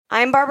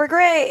I'm Barbara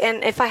Gray,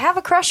 and if I have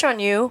a crush on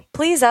you,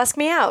 please ask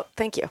me out.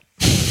 Thank you.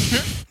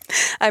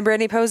 I'm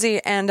Brandie Posey,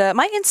 and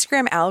my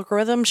Instagram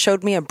algorithm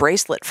showed me a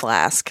bracelet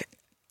flask.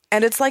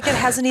 And it's like it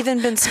hasn't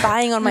even been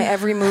spying on my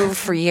every move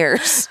for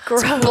years.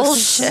 Gross.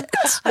 Bullshit.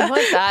 I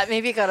like that.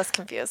 Maybe it got us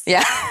confused.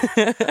 Yeah.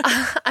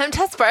 I'm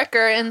Tess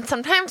Barker, and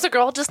sometimes a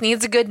girl just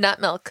needs a good nut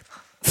milk.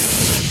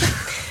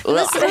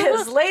 This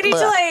is Lady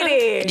to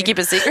Lady. Did you keep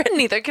a secret?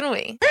 Neither can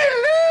we.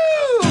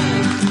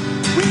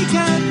 We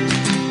got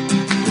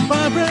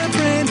Barbara,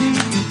 Brandie,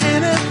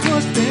 and of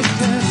course Big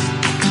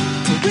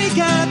Tess. We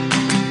got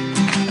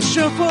a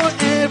show for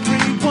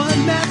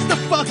everyone that's the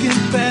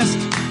fucking best.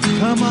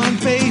 Come on,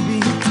 baby,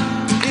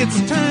 it's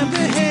time to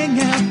hang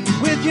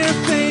out with your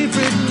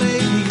favorite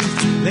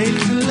ladies.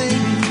 Ladies and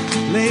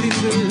ladies,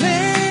 ladies and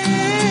ladies.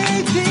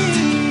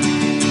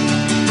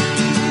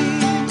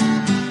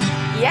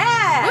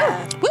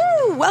 Yeah.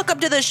 Woo! Welcome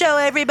to the show,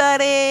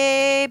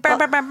 everybody. Brr,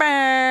 brr, brr, brr.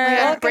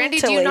 Yeah, Brandie,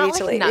 to do you not Lady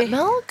to like Lady. nut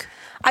milk?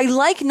 I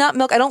like nut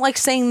milk. I don't like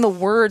saying the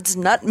words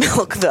nut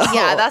milk, though.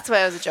 Yeah, that's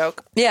why it was a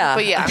joke. Yeah.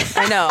 But yeah.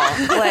 I know.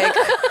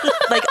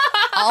 Like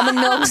almond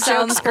milk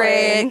sounds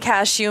brain. great.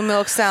 Cashew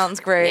milk sounds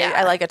great. Yeah.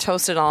 I like a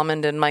toasted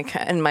almond in my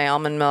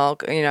almond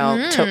milk. You know,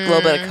 a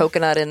little bit of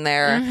coconut in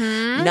there.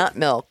 Nut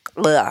milk.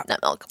 Ugh. Nut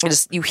milk.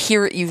 You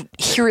hear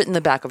it in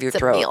the back of your It's a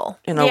throat. meal.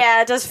 You know,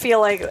 Yeah, it does feel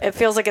like it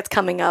feels like it's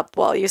coming up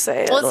while you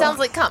say it. Well, it sounds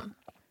like cum.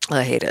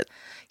 I hate it.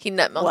 He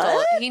nut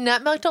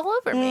milked all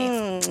over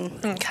me.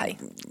 Okay.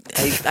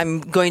 I'm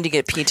going to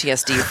get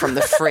PTSD from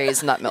the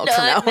phrase nut milk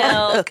from now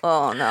on.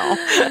 Oh no.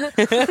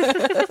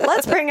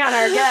 Let's bring on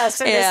our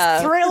guest in Yeah.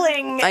 this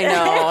thrilling. I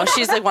know.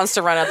 She's like wants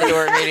to run out the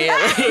door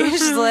immediately.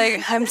 She's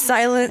like, I'm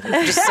silent.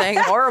 I'm just saying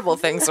horrible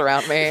things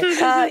around me.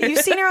 You've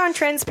seen her on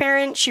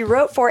Transparent. She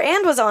wrote for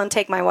and was on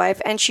Take My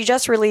Wife, and she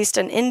just released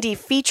an indie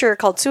feature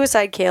called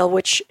Suicide Kale,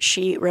 which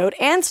she wrote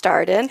and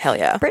starred in. Hell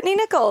yeah. Brittani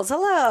Nichols,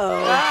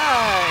 hello.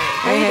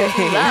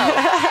 Hey.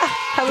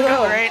 How's it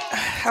going? Great. I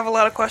have a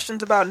lot of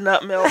questions about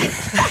nut milk.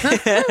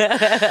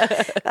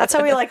 That's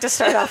how we like to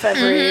start off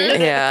every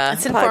Yeah.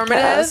 It's informative.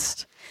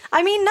 podcast.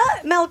 I mean,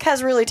 nut milk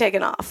has really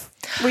taken off.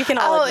 We can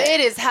all Oh, admit. it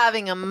is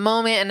having a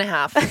moment and a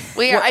half.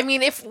 We are. I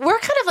mean, if we're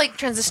kind of like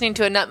transitioning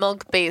to a nut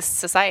milk based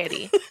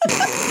society.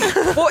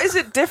 Well, is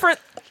it different?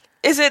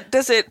 Does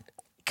it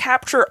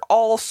capture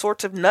all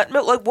sorts of nut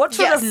milk? Like, what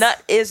sort of Yes.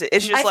 nut is it?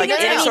 It's just I like think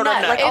it's any any sort nut,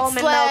 of nut. like It's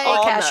almond like- milk or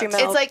all cashew nuts.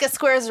 milk. It's like a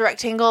square is a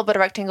rectangle, but a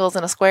rectangle is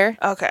in a square.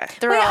 Okay.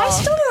 They're Wait, I all-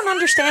 still don't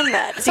understand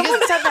that. Someone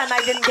said that and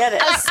I didn't get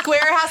it. a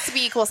square has to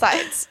be equal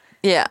sides.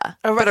 Yeah.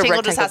 A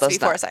rectangle just has to does be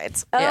four not.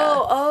 sides.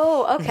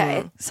 Oh,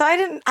 okay. So I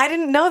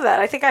didn't know that.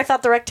 I think I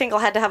thought the rectangle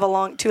had to have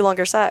two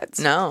longer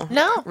sides. No.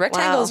 No.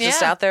 Rectangle's Wow.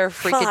 just Yeah. out there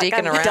freaking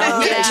I'm around.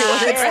 dumb. Yeah.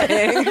 doing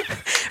its thing.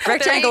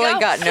 Rectangle ain't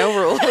got no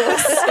rules.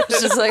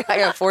 It's just like, I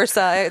got four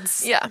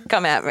sides. Yeah.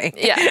 Come at me.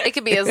 Yeah, it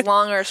could be as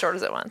long or as short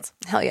as it wants.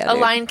 Hell yeah. A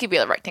dude. line could be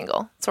a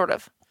rectangle, sort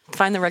of.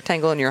 Find the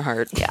rectangle in your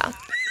heart. Yeah.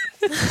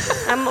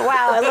 I'm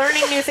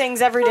learning new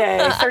things every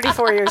day.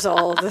 34 years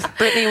old.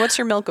 Brittany, what's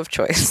your milk of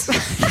choice?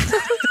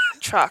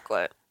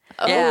 Chocolate.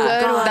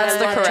 Yeah, good one. that's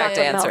the I love correct chocolate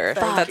milk. answer.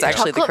 Thank That's you.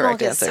 actually the Chocolate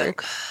correct milk is so answer.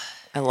 good.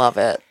 I love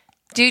it.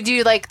 Do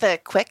you like the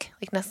quick?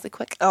 Like Nestle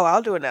Quick? Oh,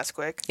 I'll do a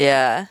Nesquik.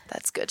 Yeah.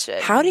 That's good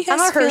shit. How do you guys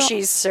I'm a feel?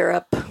 Hershey's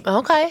syrup.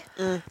 Okay.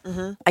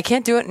 I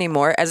can't do it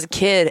anymore. As a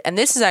kid, and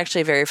this is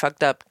actually very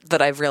fucked up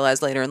that I've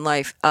realized later in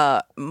life,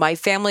 my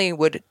family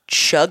would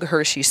chug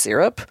Hershey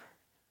syrup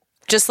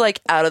just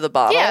like out of the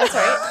bottle. Yeah, that's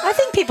right. I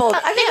think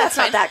that's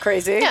fine. not that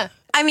crazy. Yeah.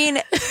 I mean,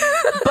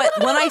 but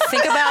when I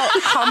think about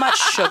how much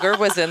sugar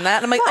was in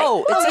that, I'm like,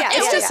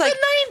 it's just like,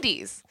 the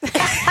 90s.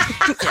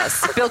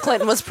 yes, Bill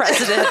Clinton was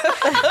president.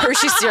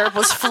 Hershey syrup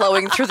was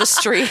flowing through the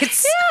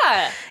streets.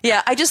 Yeah.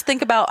 Yeah, I just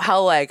think about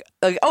how like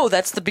oh,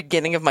 that's the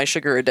beginning of my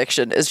sugar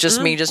addiction. Is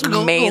just me just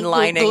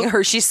mainlining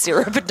Hershey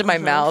syrup into my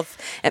mouth,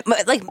 and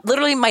like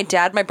literally, my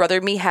dad, my brother,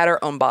 and me had our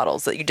own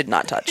bottles that you did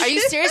not touch. Are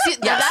you serious?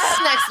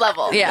 That's next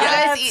level. Yeah. You guys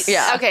That's- eat.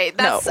 yeah. Okay.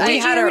 That's. No, we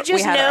Did had you our-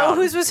 just had our know own.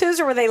 whose was whose,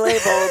 or were they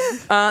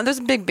labeled? There's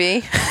a big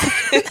B.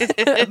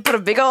 Put a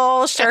big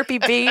old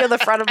Sharpie B on the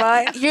front of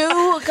mine.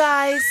 You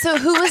guys. So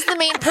who was the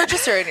main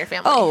purchaser in your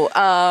family? Oh,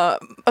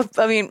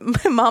 I mean,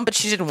 my mom, but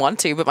she didn't want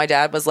to. But my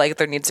dad was like,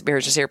 there needs to be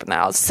Hershey syrup in the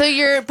house. So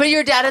your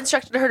dad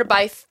instructed her to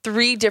buy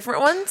 3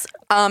 different ones?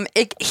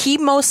 He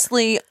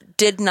mostly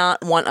did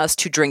not want us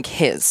to drink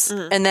his,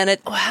 and then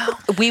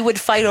we would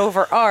fight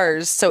over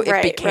ours, so it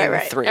Right, became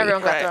right. 3.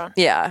 Everyone got Right. their own.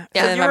 Yeah,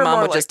 Yeah. and then You my were mom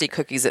more would just eat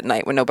cookies at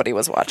night when nobody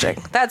was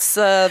watching. That's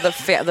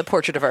the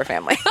portrait of our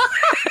family.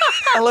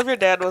 I love your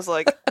dad was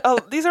like, oh,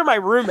 these are my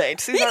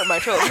roommates. These aren't my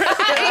children.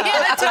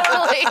 Yeah,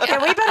 totally.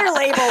 Yeah, we better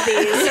label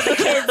these so the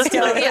kids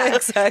don't. Yeah.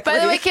 Exactly. By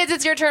the way, kids,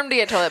 it's your turn to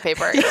get toilet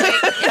paper.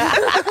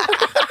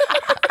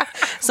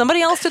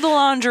 Somebody else did the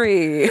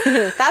laundry.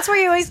 That's where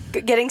you're always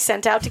getting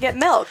sent out to get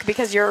milk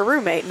because you're a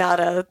roommate, not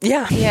a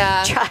Yeah,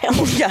 Yeah.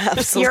 child. yeah,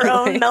 absolutely. Your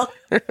own milk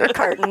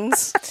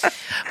cartons.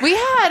 We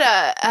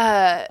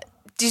had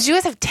did you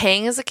guys have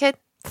Tang as a kid?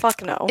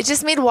 Fuck no. It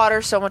just made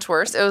water so much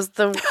worse. It was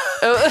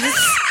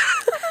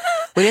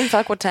We didn't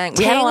fuck with Tang.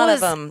 We had a lot of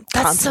that's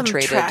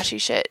concentrated. some trashy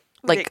shit.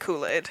 We get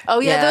Kool-Aid. Oh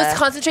yeah, Yeah. those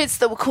concentrates,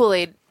 the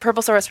Kool-Aid,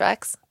 Purple Saurus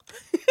Rex.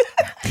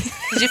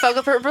 Did you fuck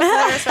with Purple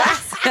Saurus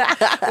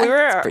Rex? We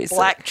were a pretty sick.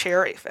 black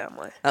cherry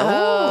family.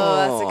 Oh,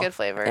 that's a good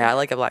flavor. Yeah, I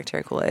like a black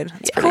cherry Kool-Aid.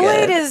 It's pretty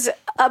Kool-Aid good. is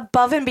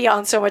above and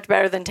beyond so much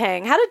better than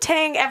Tang. How did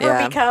Tang ever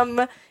Yeah.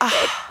 become?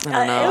 I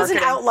don't know. It was an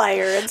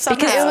outlier, and somehow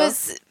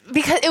Because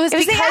it was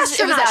the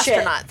astronaut shit.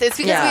 astronauts. It's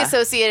because Yeah. we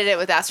associated it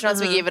with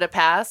astronauts. We gave it a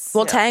pass.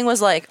 Well, Tang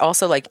was like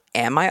also like,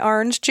 am I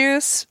orange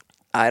juice?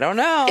 I don't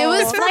know. It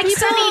was for like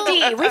people. Sunny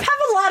D. We've had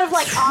a lot of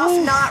like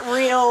off, not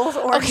real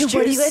orange Okay, juice.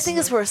 what do you guys think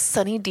is worse,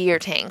 Sunny D or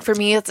Tang? For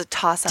me, it's a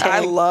toss-up. I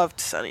loved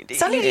Sunny D.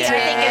 Sunny D, I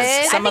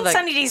think is. Some I of think the-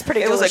 Sunny D's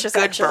pretty It was delicious. a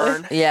good actually.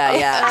 burn. Yeah,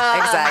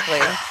 exactly.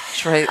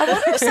 That's right. I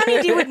wonder if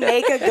Sunny D would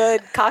make a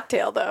good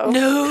cocktail though.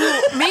 No,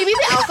 maybe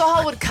the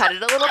alcohol would cut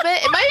it a little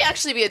bit. It might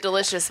actually be a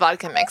delicious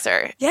vodka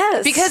mixer.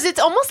 Yes, Because it's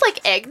almost like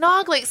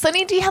eggnog. Like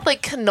Sunny D had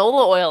like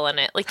canola oil in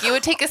it. Like you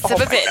would take a sip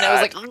of it and it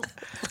was like,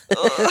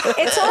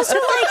 it's also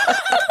like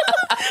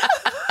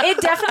it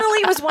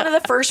definitely was one of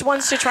the first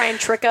ones to try and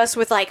trick us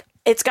with like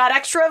it's got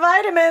extra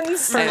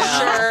vitamins. sure.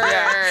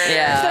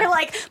 Yeah. They're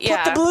like, put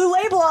Yeah. the blue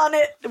label on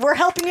it. We're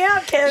helping you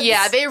out, kids.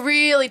 Yeah, they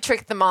really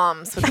tricked the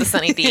moms with the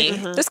Sunny D.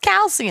 There's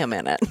calcium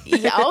in it.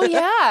 Yeah, oh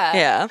yeah.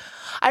 Yeah.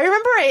 I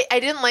remember I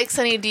didn't like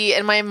Sunny D,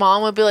 and my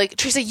mom would be like,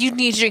 Teresa, you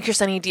need to drink your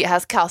Sunny D. It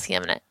has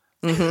calcium in it.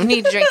 You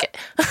need to drink it.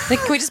 Like,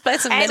 can we just buy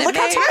some And Minute look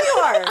how Maid? tall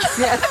you are.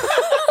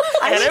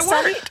 I And think it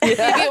Sunny.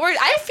 Maybe it worked.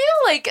 I feel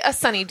like a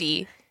Sunny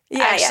D.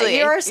 Yeah, Actually.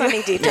 you're a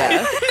Sunny D. Yeah. Now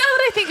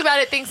that I think about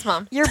it, thanks,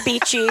 Mom. You're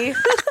beachy.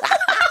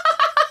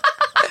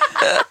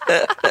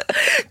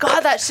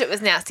 God, that shit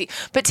was nasty.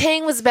 But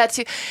Tang was bad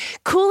too.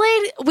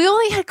 Kool-Aid, we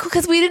only had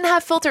because we didn't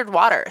have filtered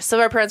water, so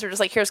our parents were just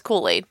like, "Here's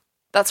Kool-Aid.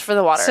 That's for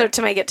the water." So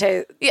to make it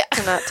to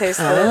not taste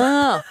good.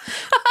 Oh.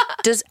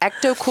 Does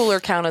Ecto Cooler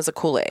count as a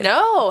Kool-Aid?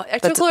 No,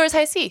 Ecto Cooler is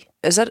high C.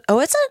 Is that? Oh,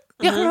 is it?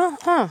 Yeah.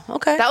 Huh.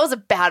 Okay. That was a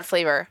bad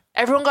flavor.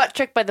 Everyone got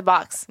tricked by the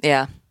box.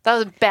 yeah. That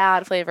was a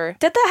bad flavor.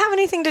 Did that have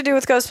anything to do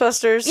with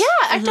Ghostbusters?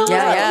 Yeah, Ecto.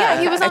 Yeah.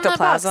 He was on the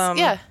box. Ectoplasm.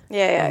 Yeah.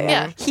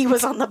 Yeah. He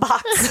was on the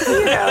box.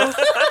 You know.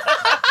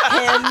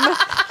 Him.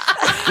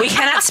 We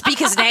cannot speak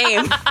his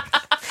name.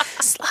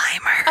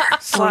 Slimer.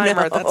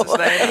 Slimer, that's his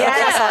name.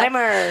 Yeah,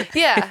 Slimer.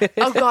 Yeah.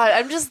 Oh God,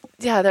 I'm just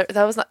that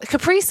was not.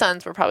 Capri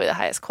Suns were probably the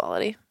highest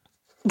quality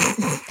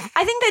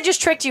I think they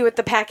just tricked you with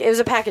the pack. It was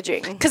a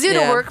packaging. because you had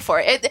Yeah. to work for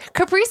it.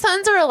 Capri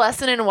Suns are a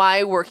lesson in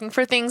why working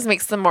for things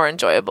makes them more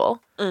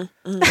enjoyable. From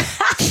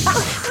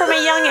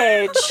a young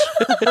age.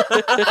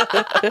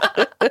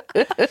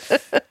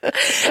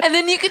 And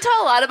then you could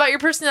tell a lot about your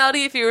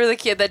personality if you were the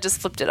kid that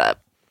just flipped it up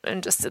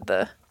and just did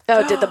the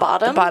Oh, did the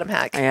bottom? bottom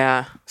hack.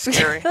 Yeah.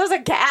 Scary. That was a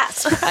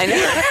gasp. I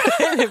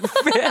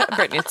know.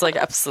 Brittany, it's like,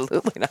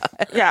 absolutely not.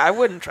 Yeah, I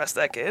wouldn't trust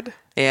that kid.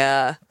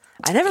 Yeah.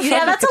 I never Yeah,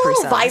 felt that's a Capri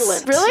little Suns.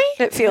 violent. Really?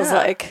 It feels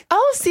like.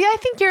 Oh, see, I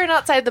think you're an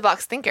outside the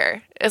box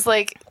thinker. It's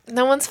like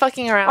no one's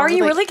fucking around. Are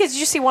you with, really? Because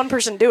you see one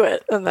person do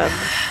it, and then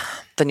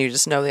Then you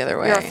just know the other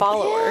way. you're a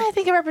follower. Yeah, I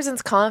think it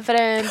represents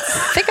confidence.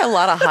 I think a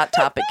lot of Hot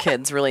Topic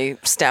kids really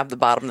stab the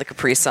bottom of the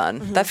Capri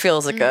Sun. That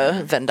feels like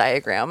a Venn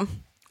diagram.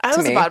 I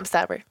was me. a bottom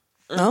stabber.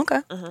 Oh, okay.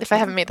 If I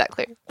haven't made that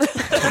clear. Just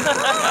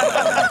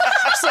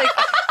like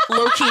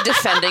low-key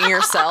defending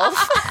yourself.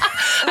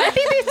 I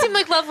think they seem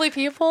like lovely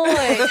people.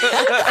 Like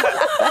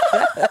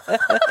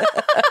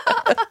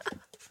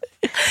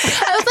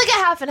I was like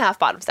a half and half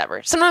bottom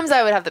stabber. Sometimes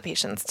I would have the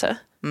patience to.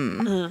 I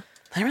didn't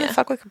really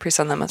fuck with Capri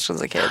Sun that much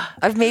as a kid.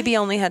 I've maybe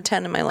only had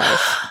 10 in my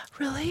life.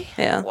 Really?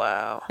 Yeah.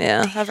 Wow.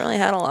 Yeah. I haven't really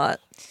had a lot.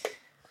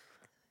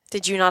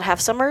 Did you not have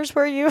summers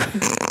where you?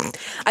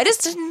 I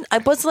just didn't. I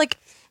was like,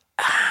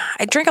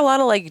 I drank a lot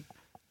of like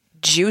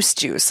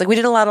juice. Like we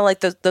did a lot of like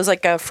those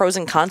like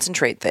frozen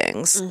concentrate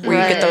things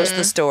where you get those at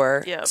the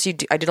store. Yep. So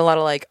I did a lot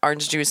of like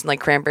orange juice and like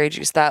cranberry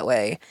juice that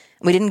way.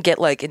 We didn't get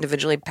like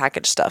individually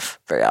packaged stuff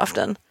very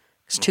often.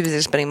 It's too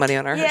busy spending money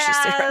on our Hershey's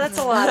Yeah, syrup. that's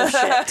a lot of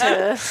shit.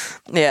 To...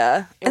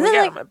 Yeah. And then we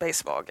got like them at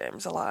baseball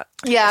games a lot.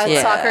 Yeah,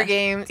 Yeah. soccer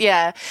games.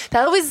 Yeah,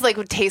 that always like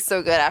would taste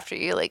so good after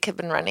you like have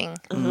been running.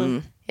 Yeah.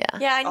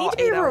 Yeah, I need All to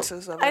be. 8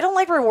 ounces of it. I don't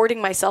like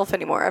rewarding myself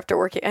anymore after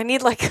working. I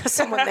need like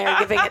someone there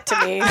giving it to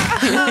me. You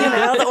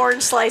know, the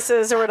orange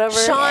slices or whatever.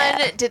 Sean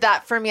did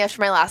that for me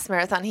after my last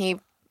marathon. He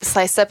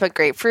sliced up a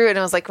grapefruit, and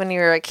it was like when you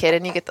were a kid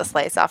and you get the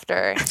slice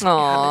after.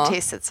 Aw. It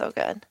tasted so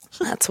good.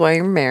 that's why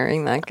you're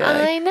marrying that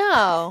guy. I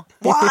know.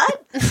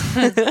 What?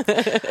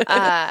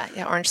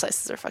 Yeah, orange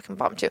slices are fucking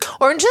bomb too.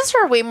 Oranges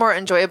are way more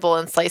enjoyable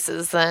in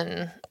slices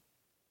than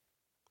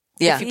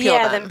Yeah. you peel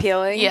Yeah, them. than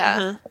peeling.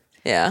 Yeah.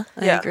 Yeah.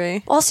 I Yeah.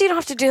 agree. Also, you don't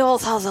have to deal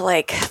with all the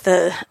like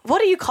the what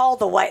do you call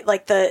the white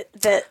like the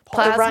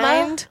Plasma? the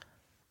rind?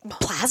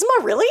 Plasma,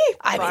 really?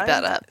 I made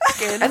that up. I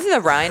think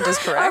the rind is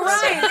correct.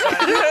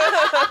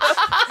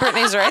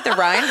 Brittany's right. The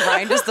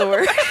rind is the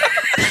word.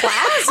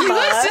 You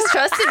guys just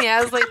trusted me.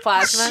 I was like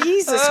plasma.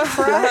 Jesus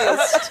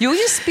Christ! You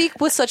just speak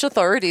with such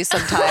authority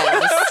sometimes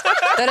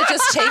that it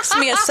just takes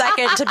me a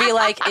second to be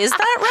like, is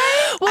that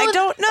right? Well, I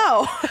don't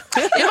know.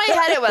 In my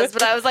head it was,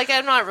 but I was like,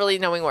 I'm not really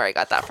knowing where I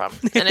got that from.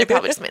 And I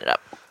probably just made it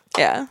up.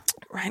 Yeah.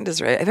 Rind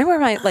is right. I remember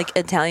my like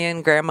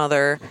Italian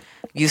grandmother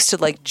used to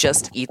like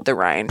just eat the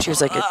rind. She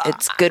was like,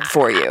 it's good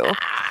for you.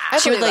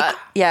 She would believe like,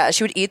 that.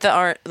 she would eat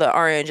the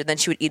orange, and then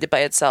she would eat it by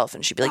itself,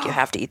 and she'd be like, you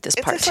have to eat this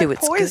part tastes too. like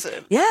It's poison.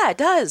 good. Yeah, it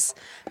does.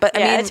 But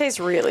Yeah, I mean, it tastes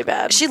really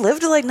bad. she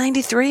lived to like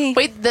 93.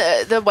 Wait,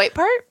 the white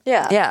part?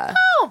 Yeah. Yeah,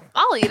 Oh,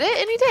 I'll eat it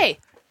any day.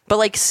 but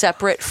like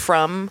separate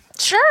from.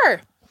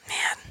 Sure.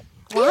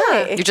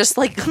 Why? You're just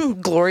like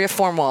Gloria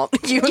Fornwalt.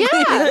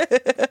 Yeah.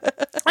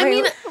 I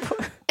mean,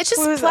 it's just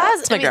Who is plasma. that?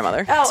 It's my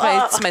grandmother.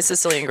 Oh, It's my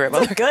Sicilian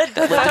grandmother. Good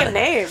fucking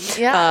name.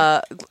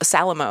 Yeah.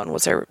 Salamone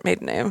was her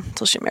maiden name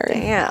until she married.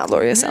 Damn.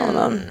 Gloria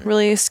Salamone.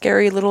 Really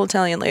scary little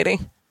Italian lady.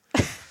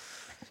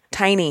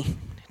 Tiny.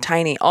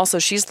 Also,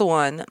 she's the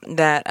one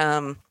that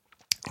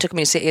took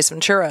me to see Ace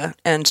Ventura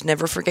and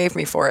never forgave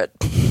me for it.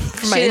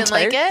 For She didn't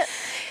like it?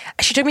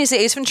 She took me to see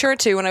Ace Ventura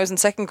 2 when I was in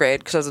second grade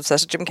because I was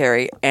obsessed with Jim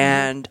Carrey.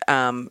 And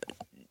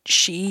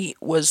she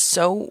was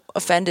so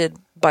offended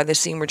by the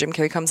scene where Jim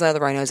Carrey comes out of the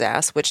rhino's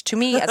ass, which to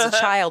me as a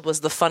child was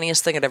the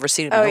funniest thing I'd ever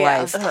seen in my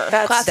life.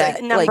 That's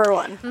Classic. number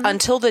one.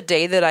 Until the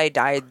day that I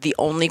died, the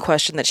only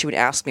question that she would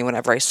ask me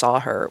whenever I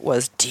saw her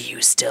was, "Do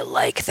you still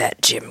like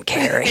that Jim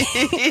Carrey?"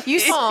 You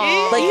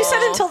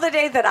said until the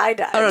day that I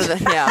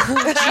died.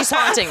 Yeah, she's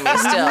haunting me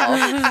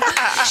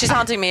still. She's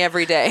haunting me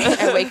every day.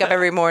 I wake up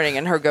every morning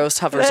and her ghost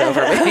hovers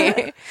over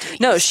me.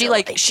 No,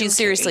 she's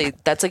seriously,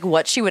 that's like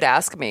what she would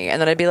ask me,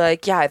 and then I'd be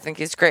like, "Yeah, I think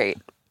he's great."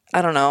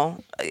 I don't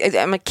know.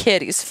 I'm a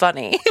kid. He's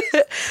funny.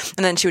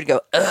 And then she would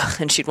go, ugh,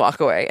 and she'd walk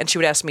away. And she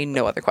would ask me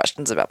no other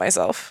questions about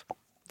myself.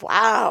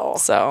 Wow.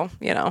 So,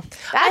 you know.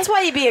 That's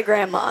why you be a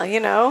grandma, you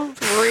know?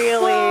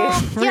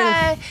 Really.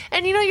 Yeah.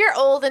 And you're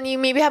old and you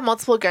maybe have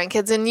multiple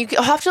grandkids and you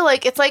have to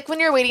like, it's like when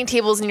you're waiting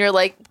tables and you're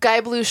like, guy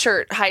blue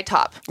shirt, high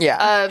top.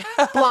 Yeah.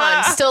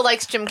 Blonde, still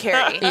likes Jim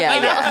Carrey.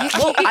 Yeah.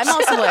 Well, I'm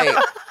also like,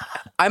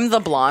 I'm the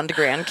blonde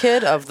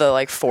grandkid of the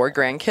like 4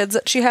 grandkids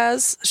that she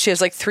has. She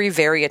has like 3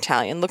 very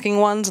Italian looking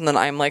ones. And then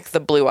I'm like the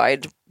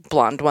blue-eyed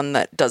blonde one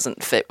that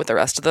doesn't fit with the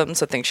rest of them.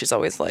 So I think she's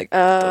always like,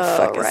 what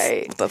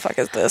the fuck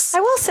is this?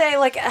 I will say,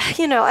 like, I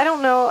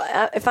don't know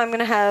if I'm going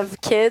to have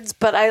kids,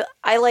 but I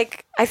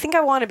think I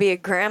want to be a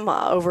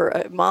grandma over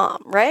a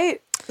mom, right?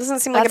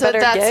 Doesn't seem like That's a better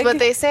gig. That's what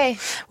they say.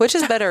 Which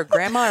is better,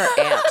 grandma or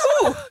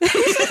aunt?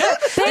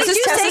 This is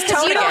Tessa's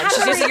tone again.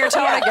 She's using your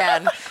tone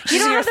again. She's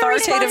using your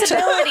authoritative tone.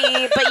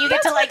 responsibility, but you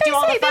get to, like, do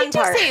all the fun They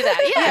parts. say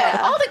that.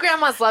 Yeah. All the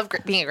grandmas love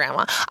being a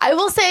grandma. I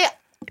will say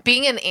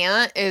being an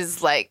aunt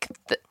is like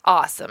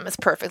awesome. It's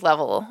perfect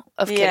level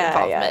of kid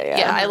involvement.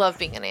 Yeah, I love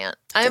being an aunt.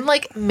 I'm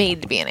like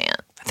made to be an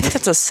aunt. I think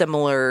that's a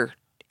similar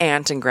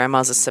aunt and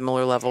grandma's a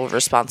similar level of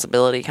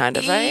responsibility, kind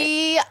of, right?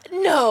 Yeah,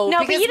 no, No,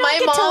 but because you don't my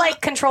get mom, to,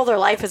 like, control their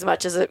life as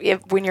much as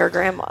when you're a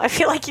grandma. I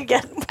feel like you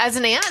get... as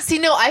an aunt. See,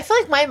 no, I feel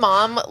like my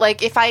mom,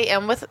 like if I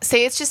am with,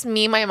 say it's just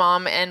me, my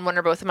mom, and one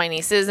or both of my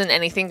nieces, and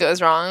anything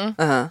goes wrong,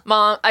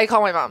 mom, I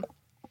call my mom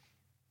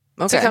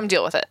Okay. to come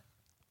deal with it.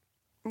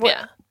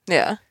 Yeah.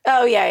 Yeah.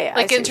 Oh, yeah.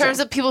 Like in terms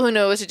of people who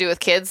know what to do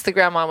with kids, the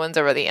grandma wins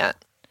over the aunt.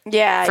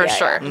 Yeah, For yeah,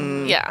 sure.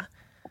 yeah.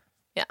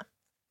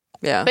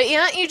 Yeah. But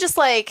aunt, you just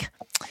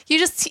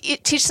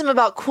teach them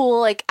about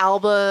cool like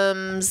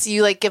albums.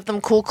 You like give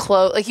them cool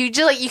clothes. Like you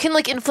can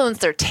like influence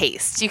their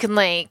taste. You can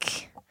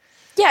like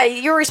Yeah,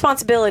 your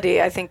responsibility,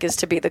 I think, is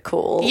to be the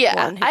cool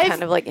one who I've-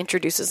 kind of like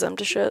introduces them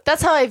to shit.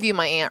 that's how I view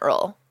my aunt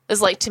role.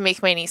 Is like to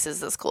make my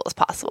nieces as cool as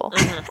possible.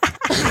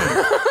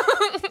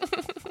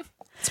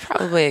 It's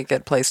probably a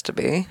good place to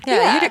be.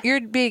 Yeah.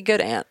 You'd be a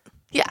good aunt.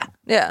 Yeah.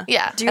 Yeah.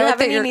 Yeah. Do you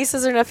have any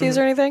nieces or nephews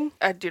or anything?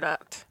 I do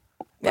not.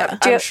 Yeah.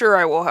 But I'm sure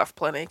I will have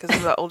plenty because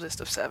I'm the oldest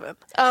of 7.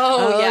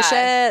 Oh, yeah.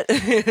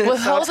 shit. Well,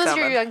 how old it's is your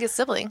coming. youngest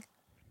sibling?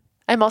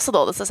 I'm also the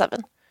oldest of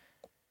 7.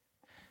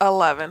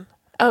 11.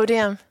 Oh,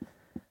 damn.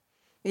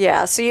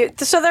 Yeah, so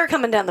they're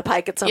coming down the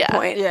pike at some Yeah.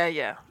 point. Yeah.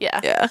 Yeah.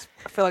 Yeah.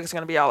 I feel like it's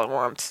going to be all at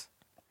once.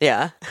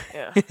 Yeah.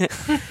 Yeah.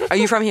 Are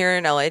you from here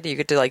in LA? Do you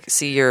get to like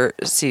see your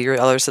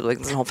other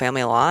siblings and whole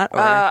family a lot? Or?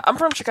 I'm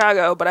from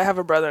Chicago, but I have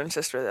a brother and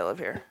sister that live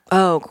here.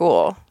 Oh,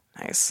 cool.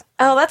 Nice.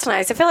 Oh, that's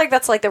nice. I feel like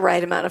that's like the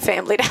right amount of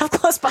family to have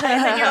close by.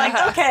 And then you're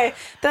like, okay,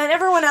 then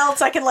everyone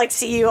else I can like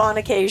see you on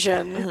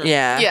occasion.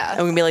 Yeah. Yeah.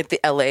 And we be like the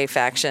LA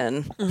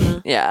faction.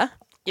 Yeah.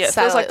 Yeah, it feels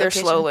Satellite like they're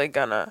location. slowly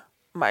gonna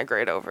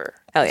migrate over.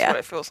 Hell That's yeah. what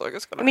it feels like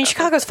it's gonna I mean, happen.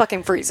 Chicago's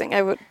fucking freezing. I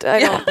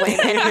don't blame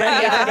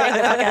anybody for getting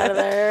the fuck out of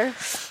there.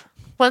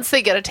 Once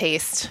they get a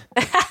taste.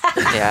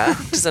 Yeah.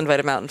 Just invite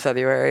him out in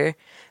February.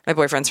 My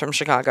boyfriend's from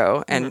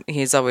Chicago, and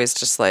he's always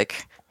just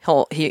like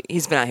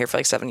he's been out here for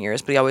like 7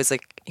 years, but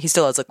he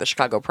still has like the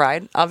Chicago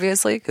pride,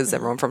 obviously, because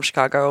everyone from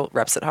Chicago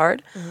reps it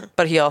hard.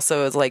 But he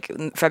also is like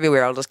in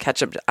February, I'll just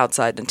catch him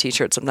outside in a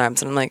t-shirt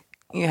sometimes, and I'm like,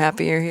 "You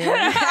happy you're here?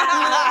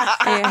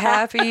 Are you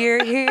happy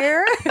you're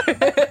here?"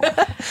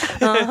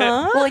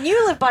 Well, and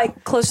you live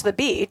close to the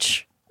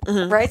beach,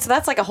 right? So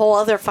that's like a whole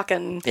other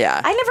fucking... Yeah.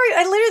 I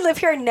literally live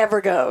here and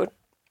never go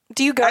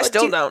Do you go? I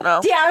still don't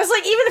know. Yeah, I was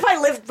like, even if I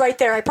lived right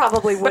there, I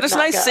probably would. But it's not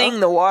nice go. seeing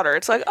the water.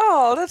 It's like,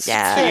 oh, that's cute.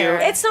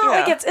 It's not Yeah.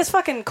 like it's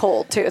fucking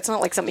cold too. It's not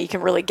like something you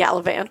can really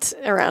gallivant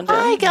around in.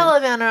 I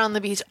gallivant around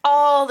the beach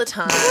all the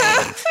time.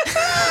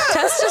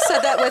 Tess just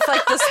said that with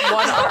like this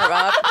one arm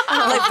up.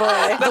 Like,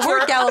 boy, the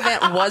word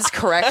gallivant was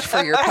correct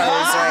for your pose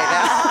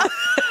right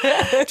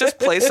now. Just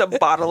place a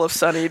bottle of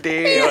Sunny D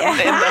in the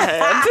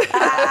hand.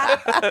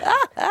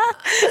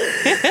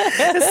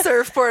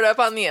 Surfboard up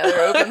on the other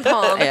open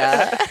palm.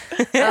 Yeah.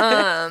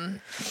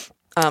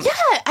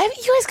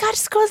 You guys got to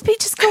just go to the beach.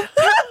 Just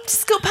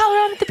go pal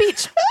around at the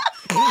beach.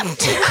 I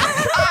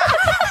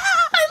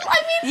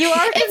mean, You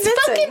are it's convincing.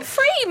 fucking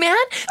free, man.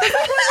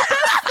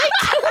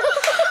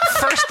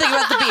 First thing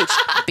about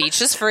the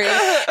beach is free.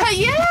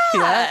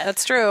 Yeah,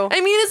 That's true.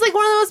 I mean, it's like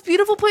one of the most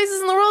beautiful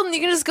places in the world, and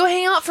you can just go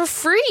hang out for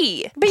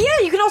free. But yeah,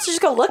 you can also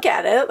just go look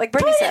at it, like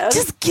Brittany said.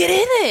 Just get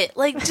in it.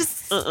 Like,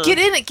 just get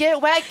in it.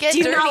 Get wet. Get Do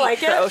you dirty. not like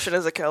The it? ocean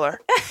is a killer.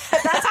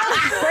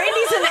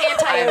 Brandy's an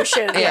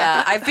anti-ocean.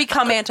 Yeah, I've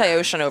become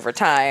anti-ocean over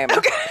time.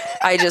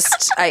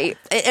 And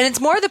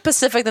it's more the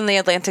Pacific than the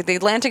Atlantic. The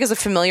Atlantic is a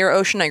familiar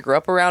ocean. I grew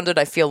up around it.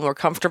 I feel more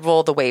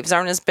comfortable. The waves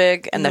aren't as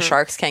big, and the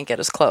sharks can't get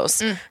as close.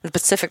 The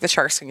Pacific, the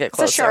sharks can get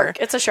closer.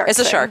 It's a shark. It's a shark. It's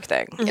a thing. shark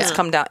thing. It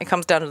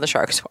comes down to the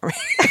sharks for me.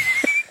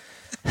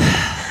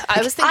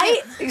 I was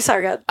thinking.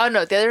 Sorry, go ahead. Oh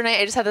no! The other night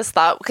I just had this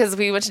thought because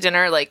we went to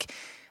dinner like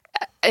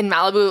in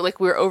Malibu, like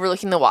we were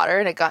overlooking the water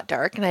and it got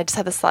dark, and I just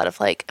had this thought of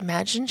like,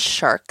 imagine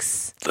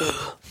sharks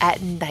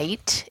at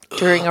night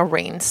during a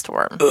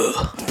rainstorm.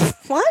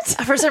 What?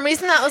 For some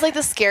reason, that was like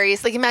the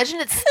scariest. Like, imagine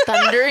it's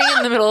thundering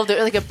in the middle of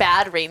like a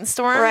bad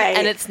rainstorm, Right.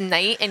 and it's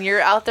night, and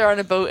you're out there on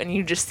a boat, and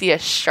you just see a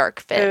shark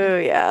fin. Oh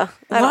yeah,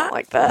 I don't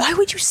like that. Why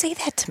would you say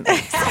that to me?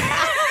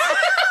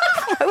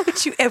 Why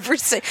would you ever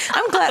say?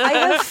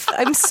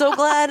 I'm so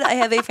glad I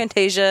have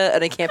aphantasia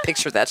and I can't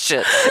picture that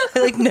shit. I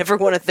like never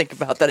want to think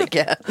about that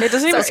again. It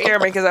doesn't even scare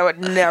me because I would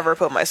never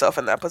put myself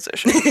in that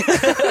position.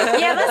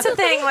 Yeah, that's the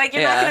thing. Like,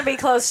 you're not Yeah. going to be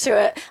close to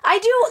it.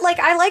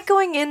 I like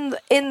going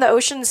in the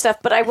ocean and stuff,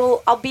 but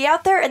I'll be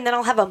out there and then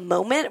I'll have a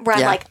moment where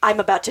I'm Yeah. like, I'm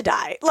about to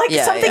die. Like,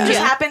 Yeah, something yeah. just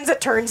Yeah. happens, it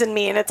turns in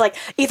me, and it's like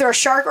either a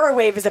shark or a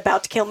wave is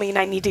about to kill me and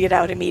I need to get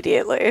out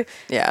immediately.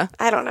 Yeah.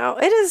 I don't know.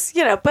 It is,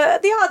 but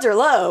the odds are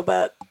low,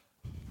 but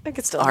it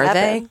could still Are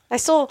happen. they? I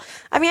still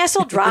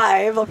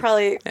drive. I'll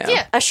probably,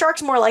 Yeah. a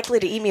shark's more likely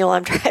to eat me while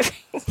I'm driving.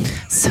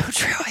 So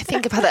true. I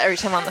think about that every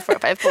time on the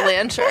 405 for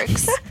land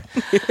sharks.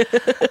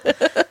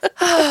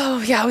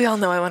 Oh, yeah, we all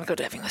know I want to go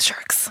diving with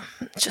sharks.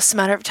 It's just a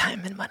matter of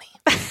time and money.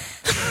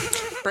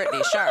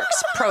 Brittany,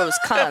 sharks, pros,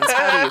 cons.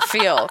 How do you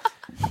feel?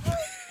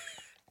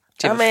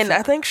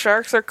 I think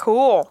sharks are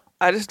cool.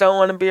 I just don't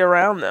want to be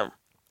around them.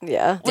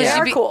 Yeah. Would They you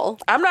are be- cool.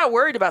 I'm not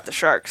worried about the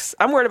sharks.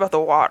 I'm worried about the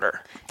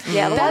water.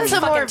 Yeah, the That's water's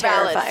a more fucking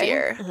valid terrifying.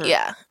 fear.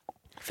 Yeah.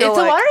 If Feel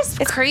the like- water's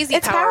crazy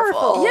it's powerful.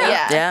 powerful.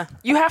 Yeah. Yeah.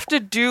 You have to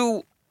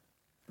do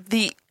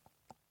the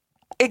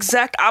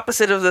exact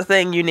opposite of the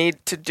thing you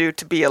need to do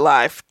to be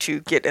alive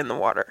to get in the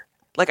water.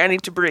 Like, I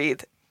need to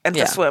breathe, and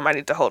Yeah. to swim, I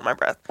need to hold my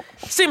breath.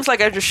 Seems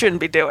like I just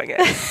shouldn't be doing it.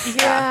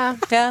 Yeah.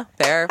 Yeah,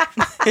 fair.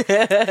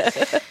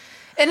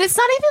 And it's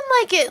not even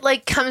like it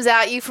like comes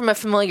at you from a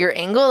familiar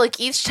angle. Like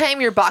each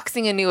time you're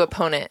boxing a new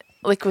opponent,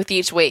 like with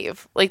each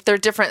wave, like they're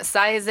different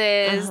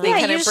sizes. They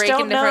kind you of just break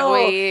don't in different know.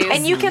 ways.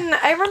 And you can.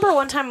 I remember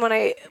one time when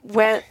I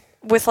went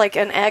with like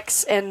an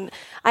ex, and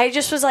I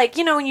just was like,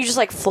 when you just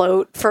like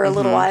float for a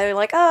little while, you're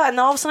like, oh, and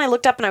then all of a sudden I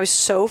looked up and I was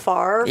so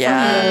far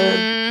Yeah.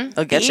 from I'll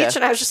the get beach, you.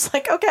 and I was just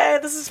like, okay,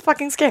 this is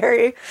fucking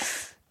scary.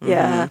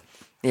 Yeah.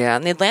 Yeah,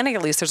 in the Atlantic,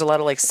 at least, there's a lot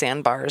of like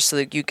sandbars, so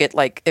that you get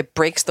like it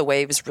breaks the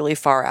waves really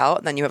far out,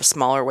 and then you have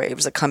smaller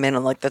waves that come in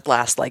and like that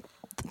last like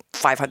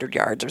 500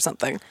 yards or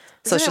something.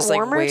 So Isn't it's it just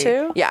warmer, like way,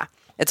 too? Yeah,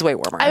 it's way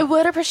warmer. I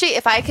would appreciate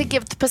if I could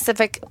give the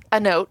Pacific a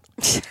note.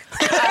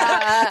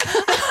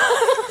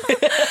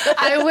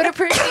 I would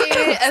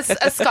appreciate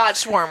a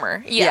Scotch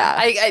warmer. Yeah,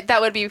 I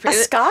that would be A pretty.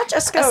 scotch?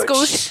 A scotch.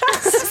 Scotch.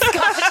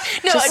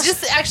 No,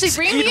 just actually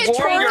bring me a You'd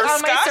warm drink your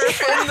on my scotch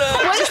surfboard. from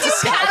the- What if you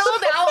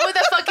paddled out with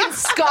a fucking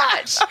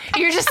scotch?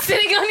 You're just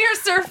sitting on your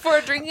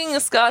surfboard drinking a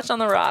scotch on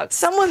the rocks.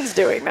 Someone's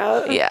doing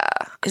that. Yeah.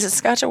 Is it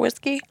Scotch or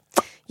whiskey?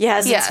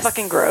 Yes, Yes. it's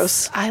fucking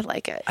gross. I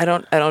like it. I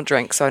don't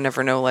drink, so I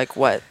never know like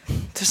what.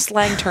 There's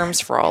slang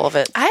terms for all of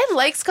it. I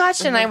like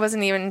scotch, and I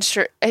wasn't even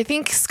sure. I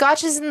think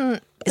scotch is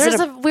in. There's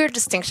a weird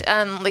distinction.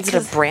 Like, Is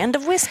it a brand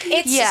of whiskey?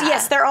 It's Yeah.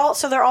 yes, they're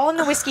all in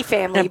the whiskey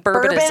family. And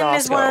bourbon is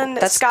also- one,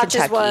 that's Scotch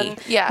Kentucky. is one.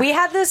 Yeah. We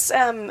had this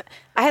I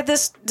had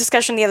this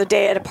discussion the other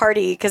day at a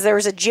party because there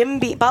was a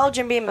bottle of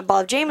Jim Beam and a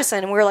bottle of Jameson,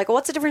 and we were like, well,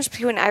 what's the difference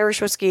between Irish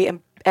whiskey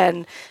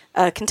and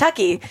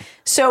Kentucky.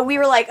 So we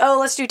were like, oh,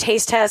 let's do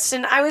taste tests.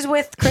 And I was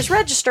with Chris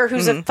Register,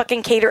 who's a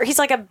fucking caterer. He's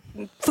like a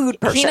food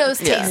person. He knows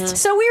taste.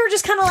 So we were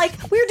just kind of like,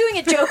 we were doing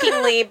it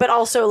jokingly, but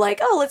also like,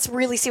 oh, let's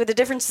really see what the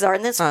differences are.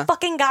 And this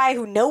fucking guy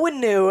who no one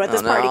knew at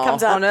this party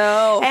comes up.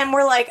 And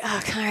we're like,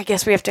 oh, I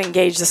guess we have to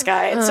engage this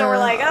guy. And so we're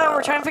like, oh,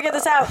 we're trying to figure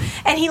this out.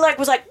 And he like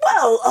was like,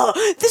 well,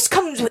 this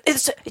comes with,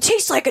 it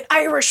tastes like an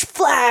Irish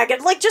flag.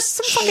 And like just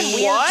some fucking weird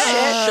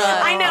shit.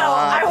 I know.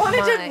 I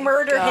wanted to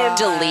murder him.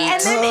 Delete.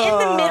 And then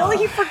in the middle,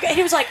 he forgot.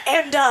 He was like,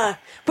 and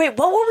wait,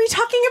 what were we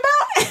talking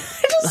about?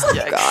 I just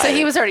like, So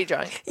he was already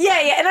drunk.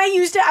 yeah. And I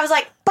used it. I was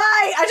like, bye.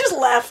 I just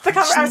left the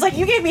cover. I was like,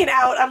 you gave me an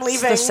out. I'm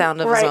leaving. The sound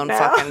of right his own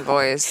now. fucking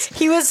voice.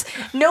 He was.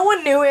 No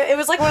one knew it. It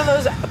was like one of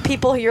those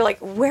people who you're like,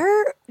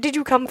 where did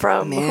you come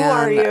from? Who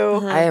are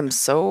you? I am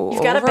so.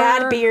 You've got a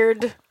bad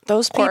beard.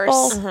 Those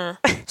people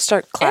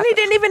start And clapping. he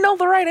didn't even know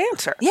the right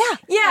answer. Yeah.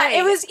 Yeah,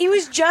 it was. He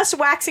was just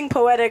waxing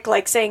poetic,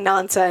 like saying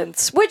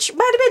nonsense, which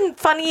might have been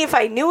funny if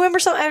I knew him or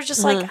something. I was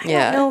just like, I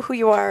don't know who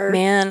you are.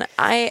 Man,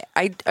 I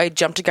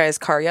jumped a guy's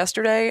car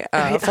yesterday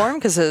for him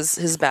because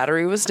his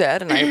battery was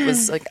dead, and I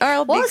was like, "Oh,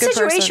 I'll be a What good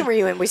situation person." were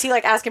you in? Was he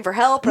like asking for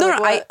help? Or No, like,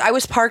 no, what? I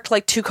was parked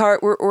like two cars.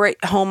 We're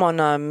at home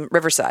on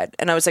Riverside,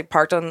 and I was like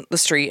parked on the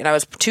street, and I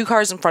was two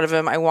cars in front of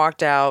him. I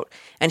walked out,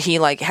 and he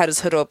like had his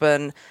hood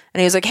open, and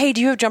he was like, "Hey,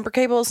 do you have jumper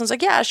cables?" And I was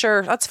like, "Yeah,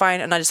 sure, that's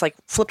fine." And I just like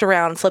flipped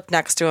around, flipped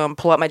next to him,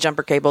 pull out my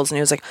jumper cables, and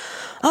he was like,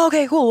 "Oh,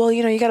 okay, cool. Well,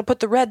 you got to put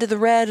the red to the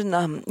red,"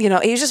 and he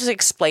was just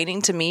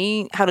explaining to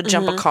me how to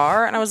jump a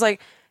car, and I was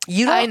like,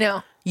 "You don't, I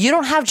know. You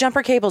don't have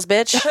jumper cables,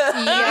 bitch.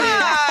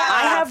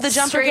 I have the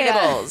jumper Straight up.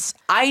 cables.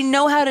 I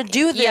know how to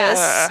do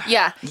this."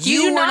 Yeah.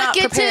 You do were not not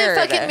get prepared.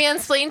 to fucking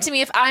mansplain to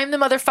me if I'm the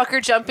motherfucker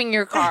jumping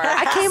your car.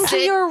 I came to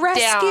Sit your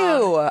rescue.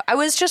 down. I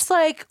was just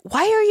like,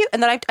 why are you?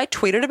 And then I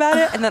tweeted about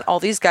it, and then all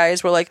these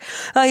guys were like,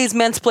 oh, he's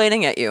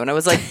mansplaining at you. And I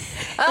was like,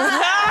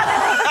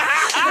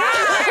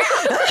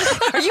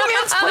 are you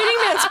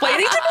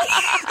mansplaining to me?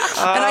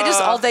 And I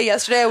just all day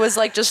yesterday I was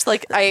like,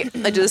 I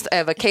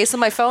have a case on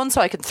my phone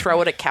so I can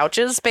throw it at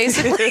couches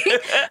basically.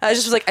 I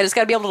just was like, I just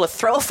got to be able to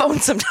throw a phone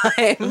sometimes.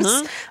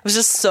 I was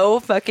just so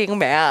fucking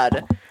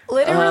mad.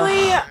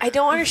 Literally, I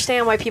don't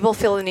understand why people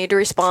feel the need to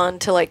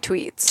respond to like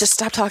tweets. Just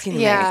stop talking to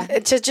Yeah.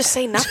 me. To just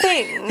say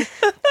nothing.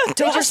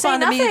 Don't just say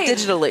respond to me nothing.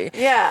 digitally.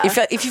 Yeah.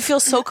 If you feel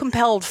so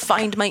compelled,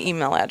 find my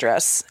email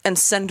address and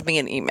send me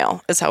an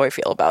email is how I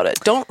feel about it.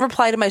 Don't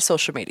reply to my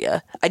social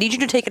media. I need you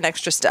to take an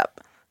extra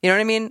step. You know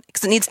what I mean?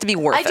 Because it needs to be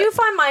worth I it. do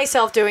find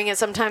myself doing it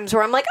sometimes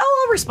where I'm like,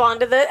 oh, I'll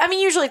respond to that. I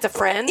mean, usually it's a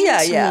friend.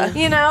 Yeah.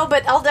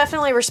 But I'll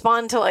definitely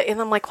respond to like, and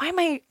I'm like, why am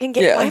I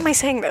Why am I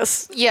saying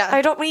this? Yeah.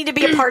 I don't need to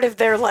be a part of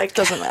their like.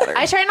 Doesn't matter.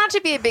 I try not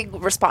to be a big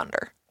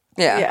responder.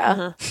 Yeah.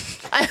 Yeah,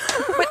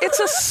 But it's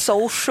a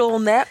social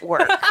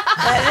network.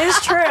 that is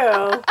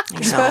true.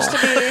 You're supposed to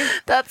be.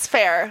 That's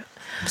fair.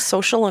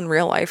 Social in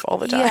real life all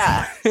the time.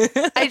 Yeah.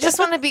 I just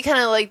want to be kind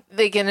of like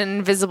an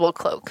invisible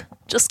cloak.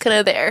 Just kind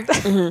of there.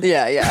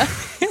 Yeah.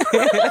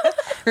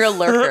 You're a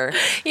lurker.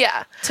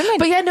 Yeah.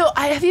 But yeah, no,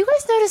 have you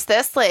guys noticed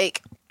this?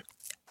 Like,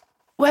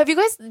 have you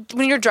guys,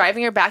 when you're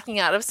driving or backing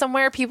out of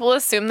somewhere, people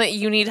assume that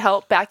you need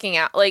help backing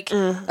out? Like,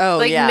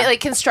 like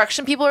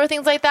construction people or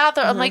things like that.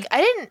 I'm like,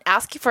 I didn't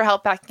ask you for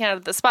help backing out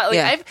of the spot.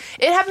 Like,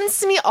 it happens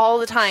to me all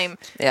the time.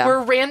 Yeah.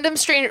 Where random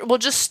strangers will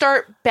just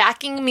start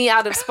backing me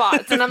out of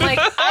spots, and I'm like,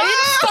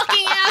 I didn't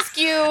fucking ask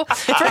you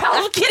for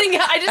help getting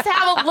out. I just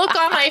have a look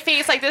on my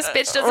face like this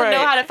bitch doesn't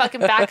know how to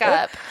fucking back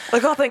up.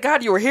 Like, oh, thank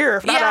God you were here.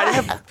 If not, I'd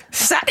have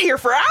sat here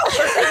for hours.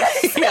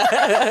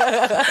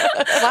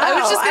 I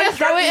was just gonna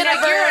throw it in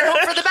a gear and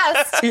hope for the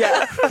best.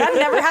 Yeah. That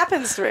never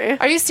happens to me.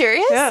 Are you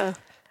serious? Yeah.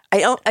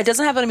 It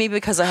doesn't happen to me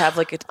because I have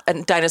like a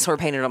dinosaur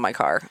painted on my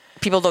car.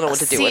 People don't know what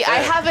to do with it. I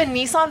have a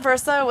Nissan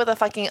Versa with a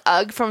fucking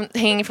UGG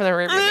hanging from the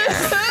rear mirror.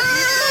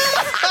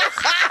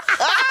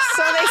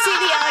 So they see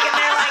the egg and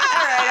they're like,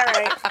 all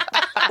right,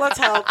 let's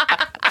help.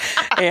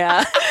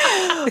 Yeah.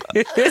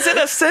 Is it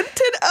a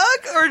scented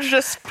UGG or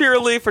just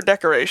purely for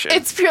decoration?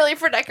 It's purely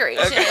for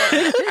decoration.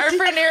 Our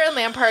friend Erin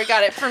Lampard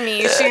got it for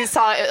me. She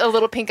saw a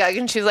little pink UGG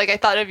and she was like, I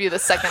thought of you the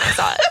second I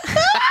saw it.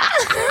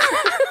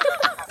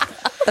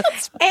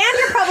 And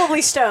you're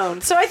probably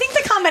stoned. So I think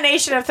the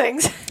combination of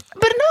things.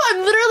 But no, I'm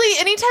literally,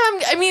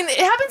 it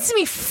happens to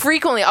me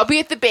frequently. I'll be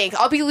at the bank.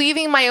 I'll be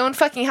leaving my own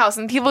fucking house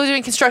and people are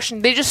doing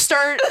construction. They just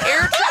start air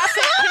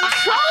traffic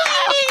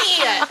controlling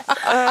me.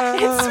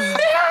 It's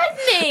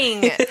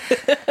maddening.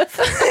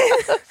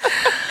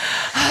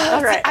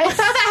 All right. I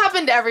thought that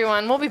happened to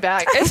everyone. We'll be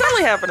back. It's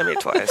only happened to me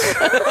twice.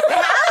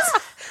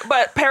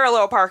 But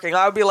parallel parking,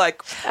 I'll be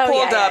like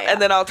pulled up,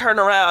 and then I'll turn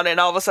around, and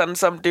all of a sudden,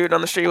 some dude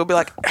on the street will be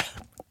like,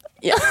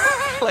 Yeah.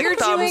 like You're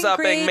thumbs doing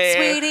upping great, me.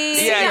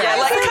 sweetie. Yeah,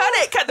 like cut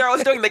it. They're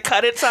always doing the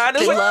cut it sign.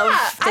 It's They like, love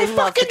I to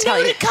fucking tell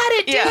know you. to cut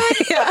it, dude.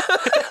 yeah.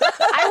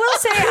 I will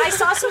say I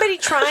saw somebody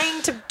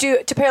trying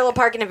to parallel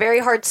park in a very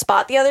hard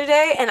spot the other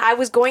day, and I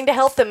was going to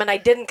help them, and I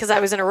didn't because I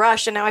was in a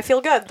rush, and now I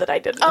feel good that I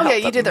didn't. Oh, help yeah,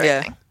 you them. did the right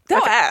Yeah. thing. They'll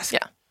ask. Yeah.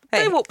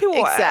 Hey, People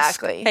will ask.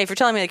 Exactly. Hey, if you're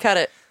telling me to cut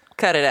it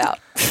out.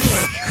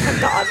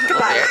 God,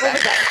 goodbye. We'll be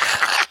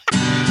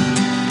back.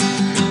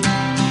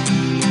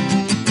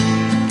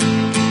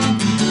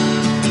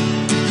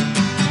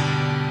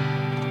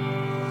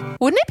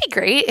 Wouldn't it be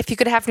great if you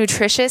could have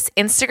nutritious,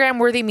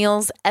 Instagram-worthy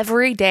meals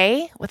every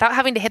day without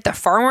having to hit the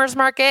farmer's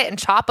market and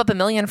chop up a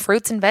million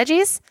fruits and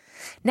veggies?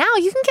 Now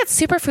you can get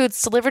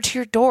superfoods delivered to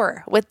your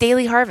door with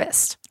Daily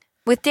Harvest.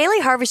 With Daily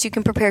Harvest, you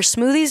can prepare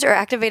smoothies or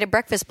activated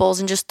breakfast bowls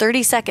in just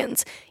 30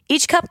 seconds.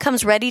 Each cup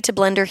comes ready to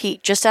blend or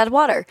heat. Just add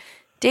water.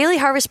 Daily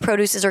Harvest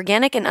produce is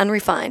organic and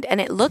unrefined,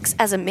 and it looks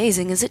as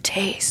amazing as it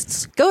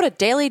tastes. Go to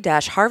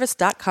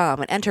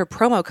daily-harvest.com and enter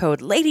promo code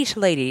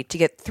LadyToLady to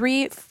get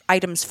 3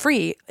 items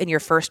free in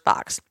your first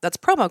box. That's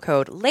promo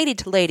code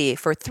LadyToLady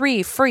for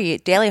 3 free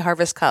Daily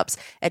Harvest cups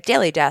at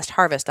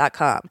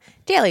daily-harvest.com.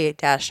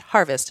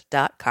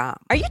 daily-harvest.com.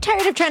 Are you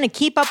tired of trying to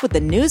keep up with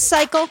the news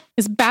cycle?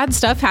 Is bad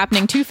stuff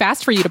happening too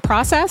fast for you to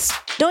process?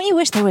 Don't you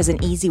wish there was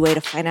an easy way to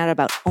find out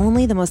about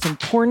only the most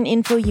important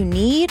info you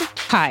need?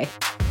 Hi,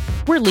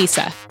 we're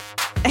Lisa.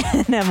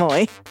 And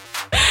Emily.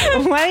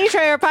 Why don't you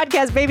try our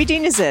podcast, Baby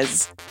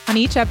Geniuses? On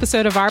each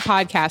episode of our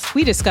podcast,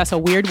 we discuss a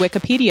weird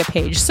Wikipedia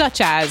page, such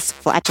as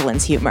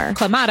flatulence humor,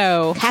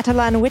 Clamato,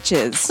 Catalan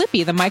witches,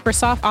 Clippy, the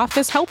Microsoft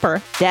Office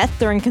helper, death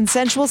during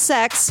consensual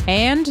sex,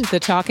 and the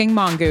talking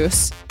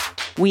mongoose.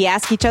 We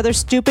ask each other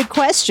stupid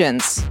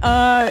questions.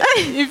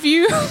 If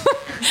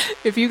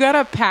you got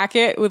a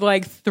packet with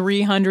like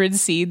 300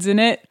 seeds in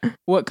it,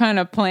 what kind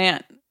of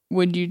plant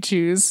would you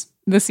choose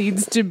the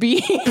seeds to be?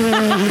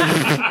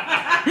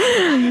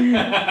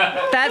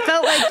 That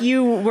felt like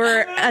you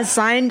were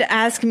assigned to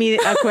ask me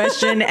a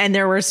question and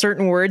there were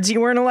certain words you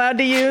weren't allowed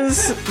to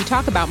use. We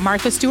talk about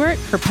Martha Stewart,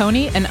 her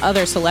pony, and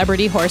other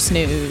celebrity horse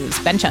news.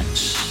 Ben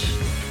Chunch.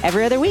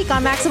 Every other week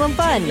on Maximum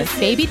Fun.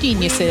 Baby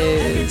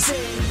Geniuses.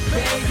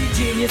 Baby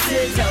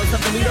Geniuses, tell us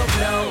something we don't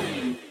know.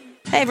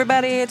 Hey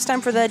everybody, it's time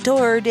for the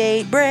tour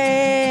date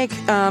break.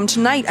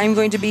 Tonight I'm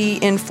going to be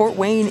in Fort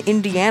Wayne,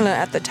 Indiana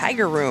at the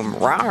Tiger Room.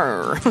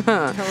 Rawr.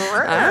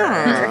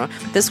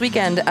 This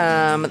weekend, the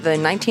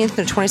 19th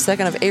and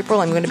 22nd of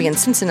April, I'm going to be in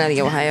Cincinnati,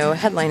 Ohio,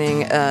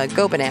 headlining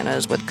Go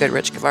Bananas with Good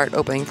Rich Gavart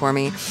opening for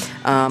me.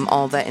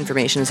 All that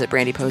information is at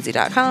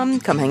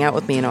brandyposey.com. Come hang out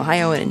with me in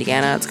Ohio and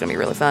Indiana. It's going to be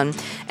really fun.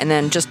 And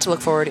then just to look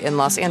forward in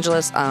Los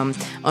Angeles, on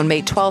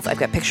May 12th, I've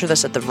got Picture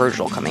This at the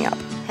Virgil coming up.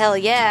 Hell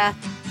yeah.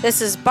 This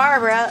is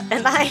Barbara,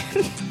 and I'm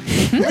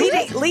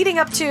leading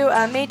up to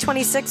May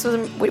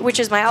 26th, which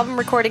is my album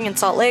recording in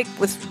Salt Lake,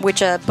 with which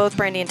both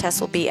Brandie and Tess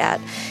will be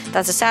at.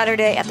 That's a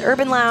Saturday at the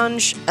Urban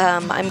Lounge.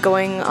 I'm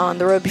going on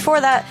the road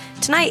before that.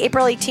 Tonight,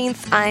 April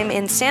 18th, I'm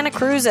in Santa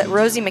Cruz at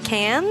Rosie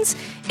McCann's,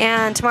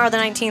 and tomorrow the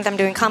 19th, I'm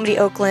doing Comedy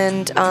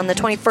Oakland. On the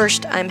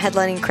 21st, I'm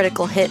headlining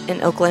Critical Hit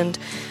in Oakland,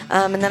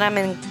 and then I'm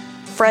in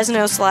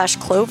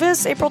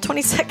Fresno/Clovis, April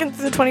 22nd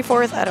through the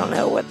 24th. I don't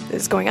know what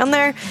is going on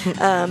there,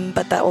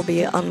 but that will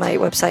be on my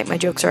website,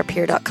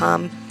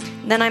 myjokesareuphere.com.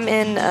 Then I'm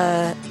in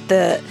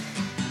the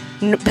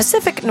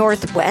Pacific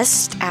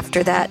Northwest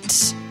after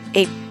that,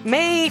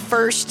 May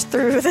 1st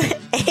through the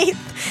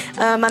 8th.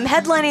 I'm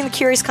headlining the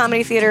Curious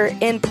Comedy Theater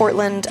in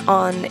Portland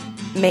on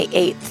May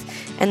 8th.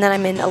 And then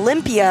I'm in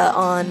Olympia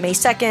on May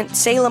 2nd,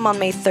 Salem on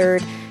May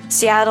 3rd,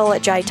 Seattle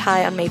at Jai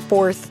Thai on May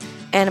 4th,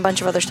 and a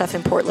bunch of other stuff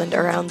in Portland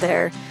around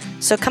there.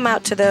 So come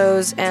out to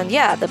those. And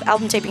yeah, the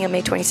album taping on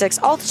May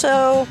 26th.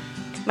 Also,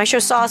 my show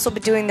Sauce will be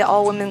doing the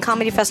All Women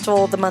Comedy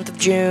Festival the month of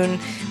June,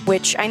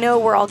 which I know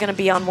we're all going to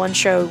be on one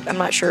show. I'm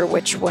not sure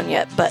which one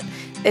yet, but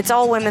it's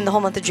all women the whole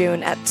month of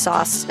June at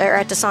Sauce, or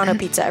at Desano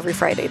Pizza every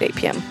Friday at 8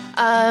 p.m.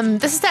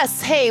 This is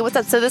Tess. Hey, what's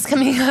up? So this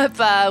coming up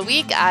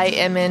week, I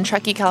am in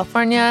Truckee,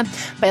 California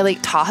by Lake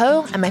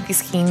Tahoe. I might be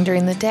skiing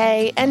during the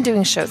day and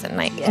doing shows at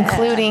night,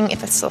 including,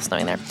 if it's still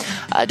snowing there,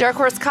 Dark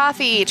Horse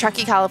Coffee,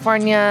 Truckee,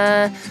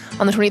 California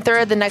on the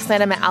 23rd. The next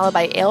night I'm at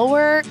Alibi Ale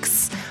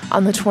Works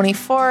on the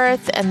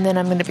 24th, and then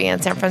I'm going to be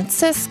in San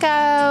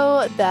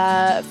Francisco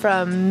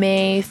from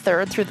May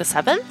 3rd through the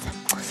 7th.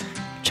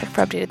 Check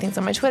for updated things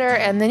on my Twitter.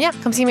 And then,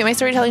 come see me at my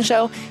storytelling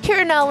show here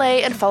in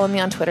LA and follow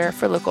me on Twitter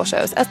for local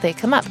shows as they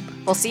come up.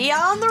 We'll see you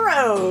on the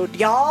road,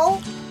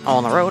 y'all.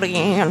 On the road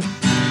again.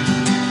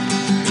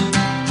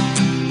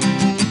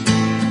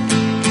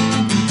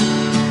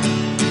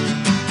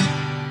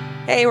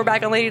 Hey, we're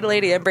back on Lady to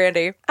Lady. I'm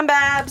Brandie. I'm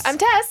Babs. I'm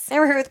Tess. And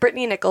we're here with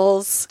Brittani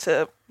Nichols.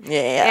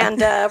 Yeah. And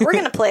we're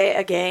going to play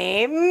a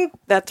game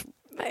that's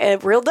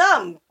real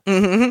dumb.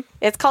 Mm-hmm.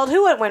 It's called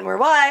Who, What, When, Where,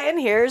 Why, and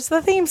here's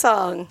the theme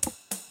song.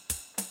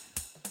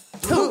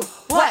 Who,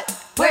 what,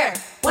 where,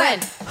 when?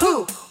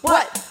 Who,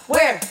 what,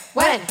 where,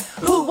 when?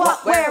 Who,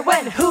 what, where,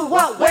 when? Who,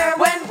 what, where,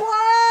 when?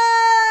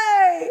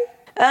 Why?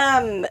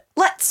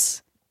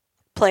 Let's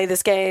play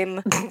this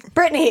game.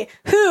 Brittani,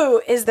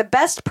 who is the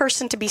best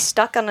person to be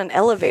stuck on an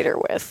elevator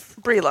with?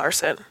 Brie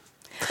Larson.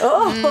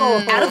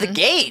 Oh, Out of the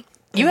gate.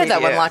 You had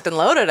that one locked and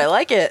loaded. I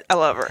like it. I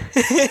love her.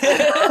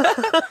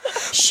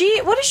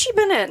 What has she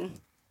been in?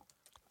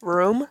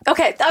 Room?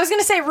 Okay, I was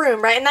gonna say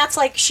Room, right? And that's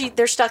like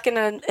they're stuck in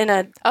a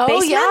Oh,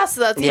 basement? yeah,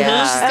 so that's, she's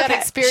got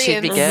experience.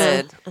 She'd be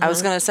good. I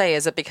was going to say,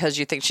 is it because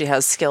you think she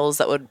has skills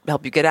that would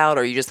help you get out,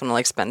 or you just want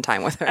to spend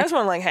time with her? I just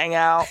want to hang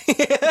out,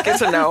 get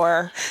to know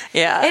her.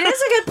 Yeah. It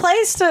is a good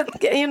place to,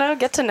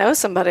 get to know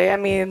somebody. I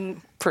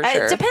mean, For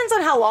sure. It depends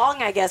on how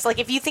long, I guess. Like,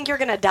 if you think you're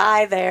going to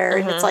die there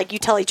and it's like you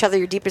tell each other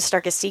your deepest,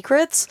 darkest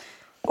secrets,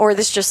 or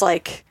this just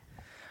like...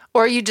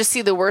 Or you just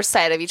see the worst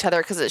side of each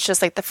other because it's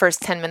just like the first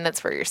 10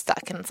 minutes where you're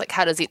stuck. And it's like,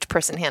 how does each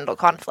person handle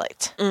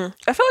conflict? I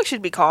feel like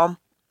she'd be calm.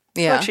 I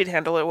feel like she'd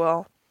handle it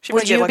well. She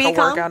would get like a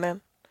workout in.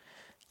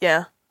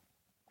 Yeah.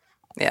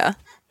 Yeah.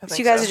 So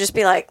you guys would just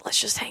be like, let's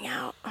just hang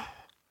out.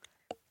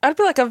 I'd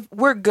be like,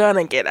 we're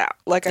gonna get out.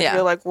 Like, I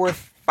feel like we're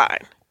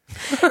fine.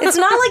 It's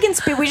not like in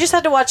Speed. We just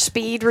had to watch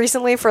Speed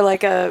recently for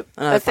like a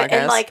thing.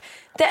 And like,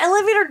 the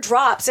elevator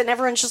drops and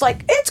everyone's just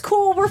like, it's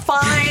cool, we're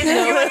fine.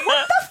 And you're like,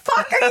 what the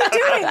fuck are you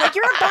doing? Like,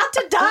 you're about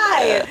to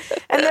die.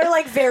 And they're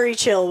like very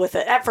chill with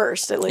it, at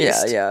first, at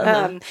least.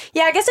 Yeah.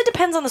 Yeah, I guess it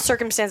depends on the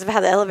circumstance of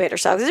how the elevator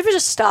stops. Because if it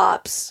just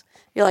stops,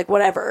 you're like,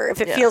 whatever. If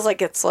it feels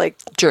like it's like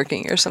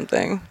jerking or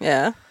something.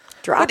 Yeah.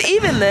 Dropping. But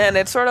even then,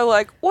 it's sort of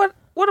like, what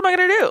am I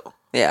going to do?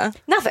 Yeah.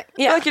 Nothing.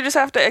 Yeah. Like, you just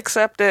have to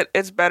accept it.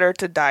 It's better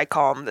to die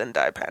calm than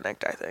die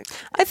panicked, I think.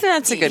 I think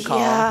that's a good call.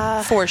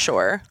 Yeah. For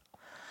sure.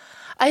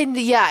 I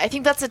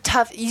think that's a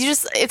tough...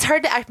 It's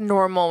hard to act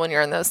normal when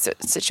you're in those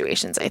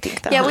situations, I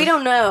think. Though. Yeah, we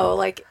don't know.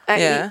 Like,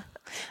 I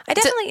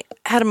definitely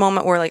had a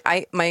moment where like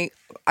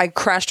I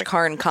crashed a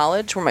car in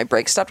college where my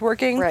brakes stopped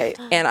working. Right.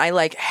 And I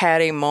like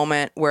had a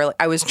moment where like,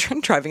 I was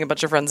driving a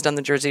bunch of friends down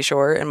the Jersey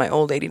Shore in my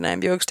old 89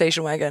 Buick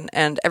station wagon,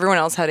 and everyone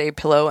else had a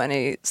pillow and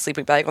a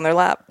sleeping bag on their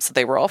lap, so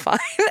they were all fine.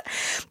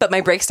 But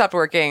my brakes stopped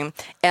working,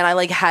 and I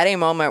like had a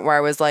moment where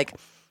I was like,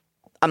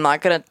 I'm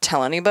not going to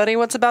tell anybody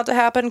what's about to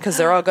happen because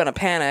they're all going to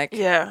panic.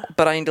 Yeah.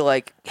 But I need to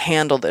like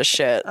handle this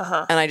shit.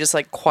 And I just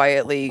like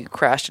quietly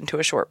crashed into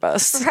a short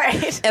bus.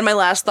 Right. And my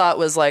last thought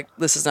was like,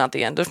 this is not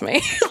the end of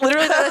me.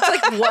 Literally, that's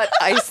like what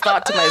I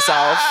thought to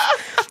myself.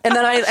 And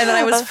then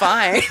I was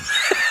fine.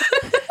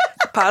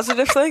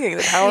 Positive thinking.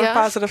 The power of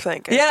positive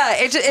thinking. Yeah,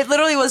 it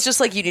literally was just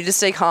like, you need to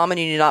stay calm and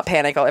you need not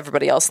panic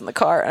everybody else in the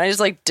car. And I just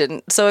like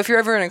didn't. So if you're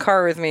ever in a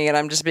car with me and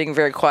I'm just being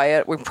very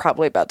quiet, we're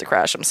probably about to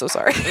crash. I'm so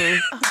sorry.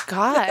 Oh,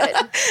 God.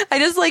 I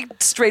just like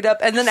straight up.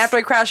 And then after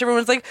I crashed,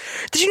 everyone's like,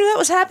 did you know that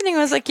was happening? I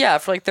was like, yeah,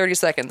 for like 30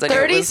 seconds.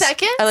 30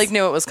 seconds? I like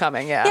knew it was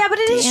coming. Yeah. Yeah, but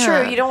it is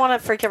true. You don't want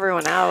to freak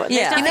everyone out.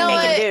 Yeah. There's nothing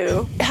they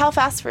can do. How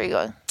fast were you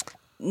going?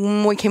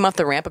 We came off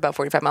the ramp about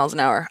 45 miles an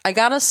hour. I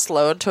got us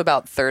slowed to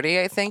about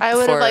 30, I think. I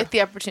would have liked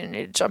the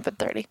opportunity to jump at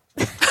 30.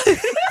 But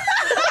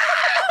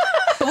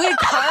we had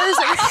cars.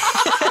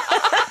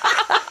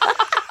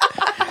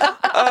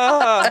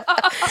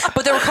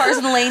 But there were cars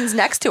in the lanes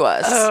next to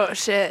us. Oh,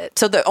 shit.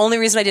 So the only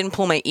reason I didn't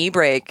pull my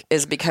e-brake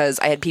is because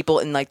I had people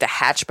in like the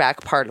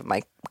hatchback part of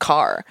my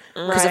car.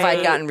 Because if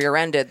I'd gotten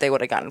rear-ended, they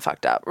would have gotten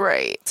fucked up.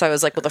 Right. So I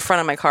was like, well, the front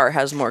of my car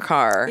has more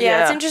car.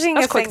 Yeah, it's interesting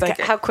That's to quick think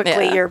thinking. how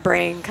quickly your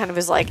brain kind of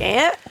is like,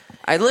 eh?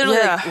 I literally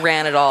like,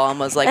 ran it all and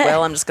was like,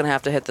 well, I'm just going to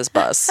have to hit this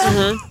bus.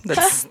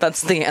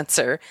 That's the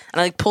answer.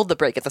 And I like pulled the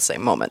brake at the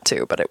same moment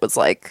too, but it was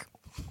like...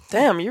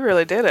 Damn, you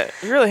really did it.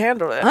 You really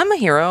handled it. I'm a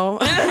hero.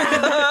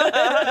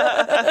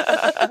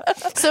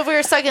 So if we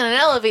were stuck in an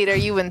elevator,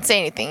 you wouldn't say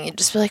anything. You'd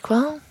just be like,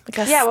 well, I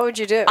guess. Yeah, what would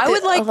you do? I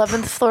would like...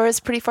 11th floor is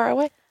pretty far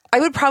away. I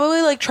would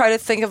probably like try to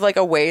think of like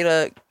a way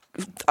to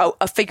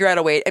figure out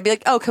a way. I'd be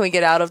like, oh, can we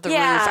get out of the roof?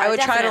 I would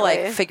try to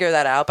like figure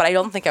that out, but I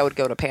don't think I would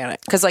go to panic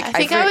because like I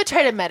think I would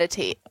try to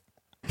meditate.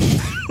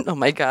 Oh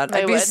my God, I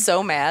I'd be would.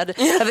 so mad if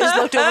I just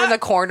looked over in the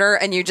corner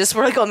and you just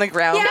were like on the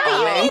ground. Yeah, but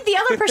you bombing. need the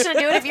other person to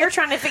do it if you're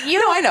trying to figure.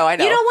 I know. You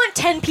don't want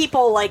 10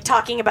 people like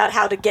talking about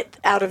how to get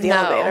out of the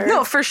elevator.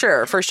 No, for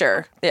sure.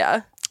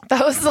 Yeah.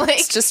 That was like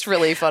It's just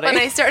really funny. when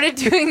I started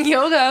doing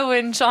yoga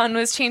when Sean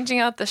was changing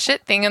out the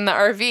shit thing in the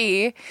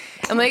RV.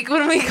 And like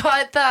when we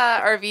got the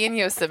RV in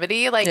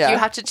Yosemite, like you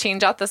have to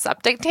change out the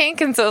septic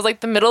tank. And so it was like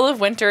the middle of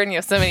winter in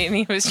Yosemite and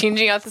he was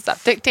changing out the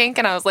septic tank.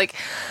 And I was like,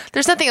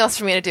 there's nothing else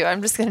for me to do.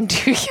 I'm just going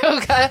to do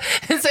yoga.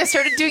 And so I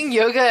started doing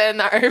yoga in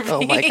the RV.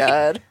 Oh my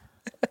God.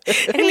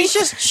 And he's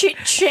just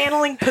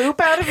channeling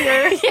poop out of your...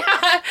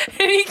 Yeah.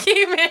 And he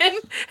came in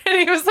and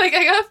he was like,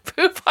 I got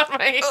poop on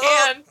my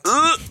hand.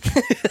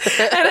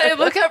 And I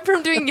look up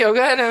from doing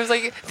yoga and I was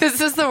like, this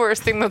is the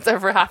worst thing that's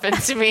ever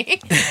happened to me.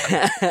 Is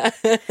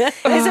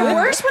it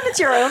worse when it's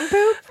your own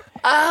poop?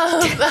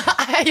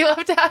 You'll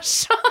have to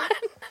ask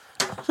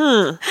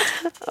Sean.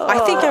 I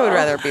think I would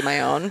rather be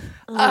my own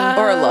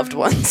or a loved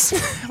one's.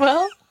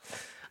 Well,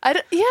 I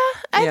think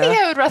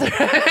I would rather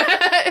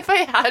if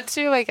I had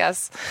to, I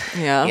guess.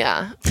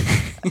 Yeah.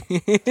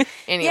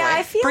 Anyway, Yeah,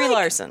 I feel Brie like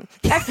Larson.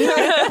 I feel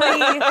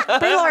like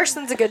Brie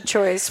Larson's a good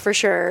choice for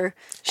sure.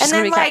 She's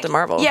gonna be Captain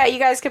Marvel. Yeah, you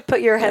guys could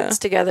put your heads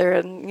together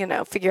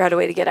and figure out a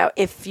way to get out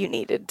if you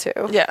needed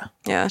to.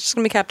 Yeah. She's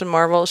gonna be Captain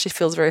Marvel. She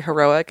feels very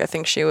heroic. I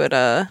think she would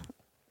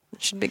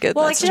should be good.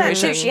 Well, in like that she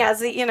situation. she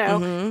has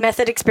the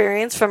method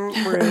experience from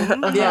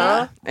Room.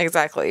 Yeah,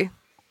 exactly.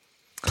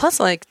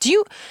 Plus, like, do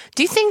you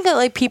think that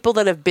like people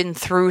that have been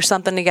through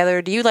something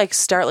together, do you like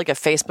start like a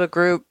Facebook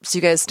group so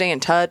you guys stay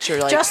in touch or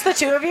like Just the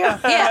two of you?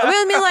 Yeah,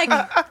 I mean, like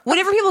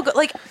whenever people go,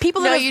 like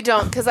people. no, that you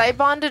don't, because I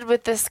bonded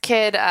with this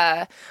kid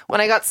when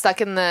I got stuck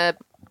in the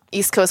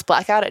East Coast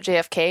blackout at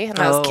JFK, and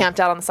I was camped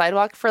out on the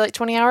sidewalk for like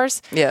 20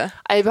 hours. Yeah.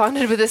 I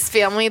bonded with this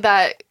family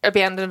that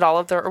abandoned all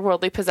of their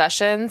worldly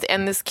possessions,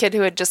 and this kid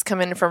who had just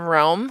come in from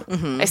Rome.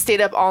 I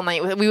stayed up all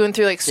night. We went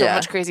through like so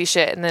much crazy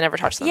shit, and then never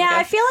touched them again.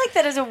 I feel like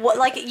that is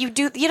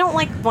you don't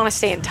like want to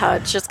stay in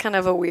touch. It's kind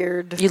of a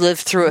weird. You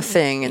lived through a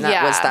thing, and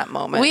that was that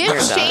moment. We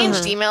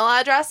exchanged email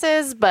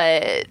addresses,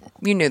 but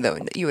you knew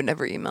that you would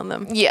never email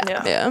them.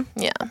 Yeah.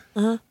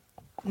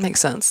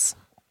 Makes sense.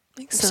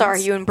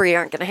 Sorry, you and Bree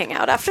aren't going to hang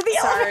out after the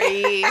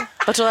Sorry.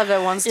 But you'll have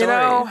that one story. You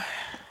know,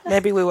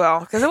 maybe we will,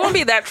 because it won't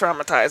be that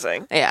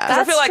traumatizing. Yeah. 'Cause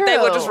I feel like they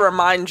would true. just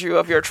remind you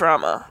of your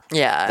trauma.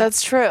 Yeah.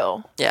 That's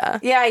true. yeah.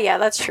 Yeah,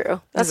 that's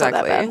true. That's not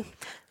that bad.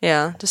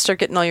 Yeah. Just start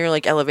getting all your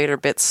like elevator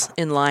bits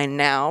in line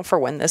now for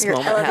when this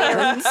moment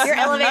happens. Your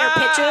elevator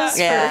pitches.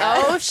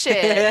 Yeah. Oh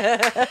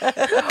shit.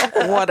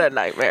 What a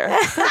nightmare.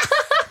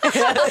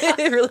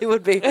 It really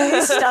would be.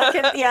 Stuck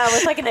in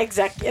with like an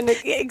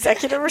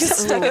executive or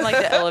something. Stuck in like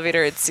the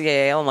elevator at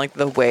CAA on like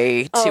the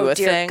way to a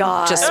dear thing.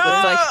 God. Just with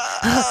like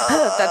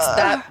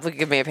that would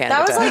give me a panic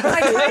That was attack.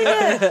 like I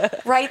tried to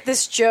write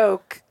this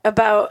joke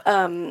about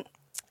it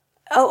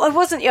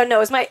wasn't it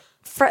was my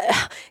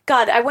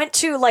God, I went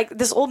to like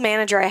this old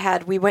manager I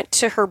had. We went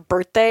to her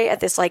birthday at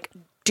this like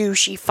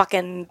douchey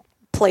fucking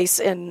place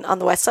on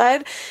the west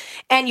side,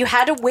 and you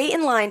had to wait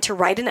in line to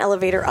ride an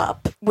elevator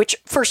up, which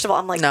first of all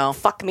I'm like, no,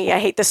 fuck me, I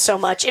hate this so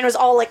much. And it was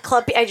all like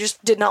club, I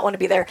just did not want to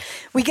be there.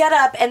 We get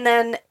up, and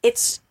then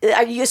it's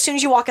as soon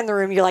as you walk in the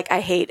room, you're like, I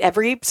hate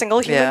every single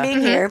human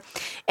being here.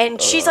 And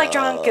she's like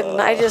drunk,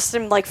 and I just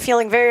am like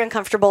feeling very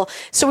uncomfortable.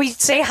 So we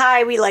say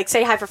hi,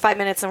 say hi for 5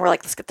 minutes, and we're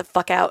like, let's get the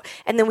fuck out.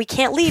 And then we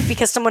can't leave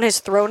because someone has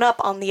thrown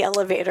up on the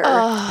elevator.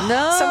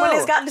 No, someone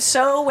has gotten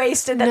so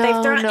wasted that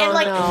they've thrown and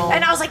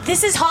I was like,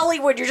 this is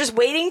Hollywood. You're just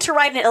waiting to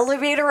ride an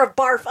elevator or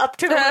barf up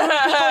to the room of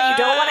people you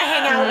don't want to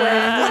hang out with.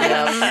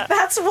 Like,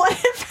 that's what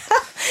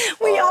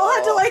we all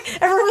had to like.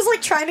 Everyone was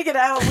like trying to get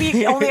out.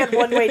 We only had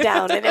one way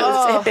down, and it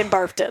had been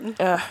barfed in.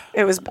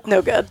 It was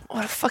no good.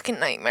 What a fucking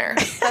nightmare.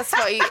 That's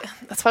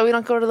why we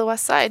don't go to the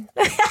west side.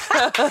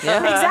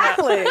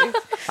 Exactly.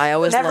 I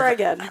always Never love,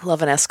 again. I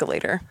love an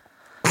escalator.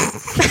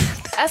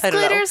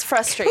 Escalators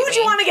frustrate Who would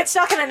you want to get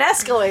stuck in an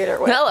escalator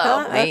with? Hello.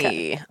 Huh?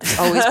 Okay.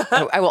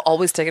 I will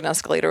always take an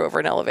escalator over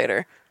an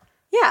elevator.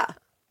 Yeah.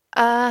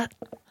 I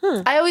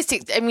always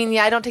take. I mean,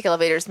 I don't take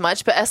elevators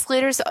much, but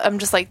escalators, I'm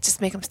just like, just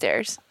make them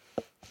stairs.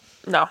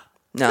 No.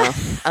 No,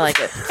 I like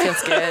it.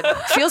 Feels good.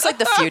 Feels like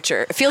the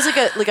future. It feels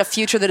like a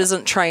future that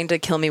isn't trying to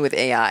kill me with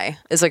AI.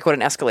 Is like what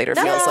an escalator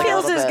feels like. It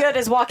feels a as bit. good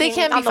as walking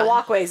on the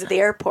walkways at the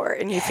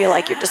airport, and you feel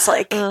like you're just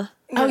like, yeah.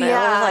 I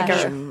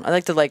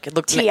like to like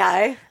look. TI.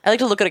 I like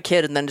to look at a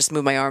kid and then just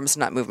move my arms,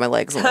 and not move my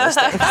legs on those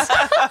things.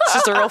 It's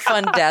just a real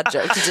fun dad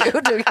joke to do.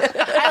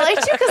 I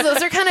like you because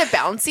those are kind of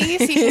bouncy,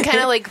 so you can kind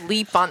of like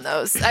leap on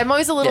those. I'm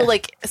always a little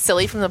like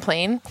silly from the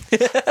plane.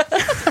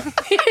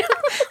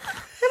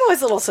 I'm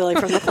always a little silly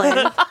from the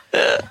plane.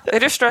 They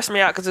just stress me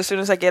out because as soon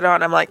as I get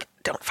on, I'm like,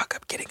 don't fuck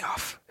up getting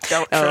off.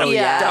 Don't trip. Don't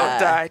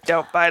die.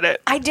 Don't bite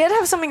it. I did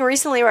have something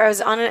recently where I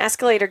was on an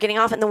escalator getting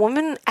off, and the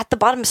woman at the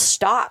bottom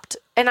stopped.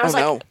 And I was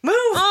like, move! You need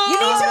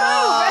to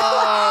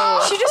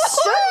move! She just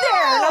stood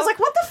there, and I was like,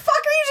 what the fuck are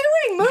you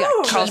doing? Move!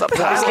 Calls up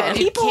power.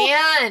 You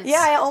can't.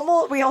 Yeah,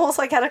 we almost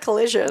like had a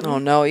collision. Oh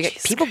no, you got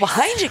people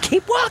behind you.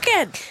 Keep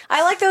walking.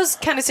 I like those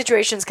kind of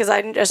situations because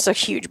I'm just a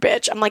huge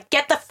bitch. I'm like,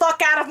 get the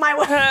fuck out of my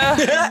way.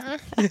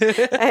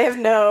 I have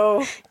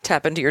no...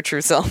 Tap into your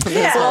true self.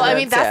 Well, I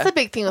mean, that's the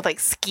big thing with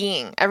like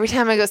skiing. Every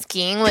time I go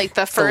skiing, like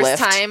the first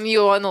lift. time you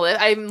go on the lift,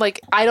 I'm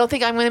like, I don't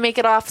think I'm going to make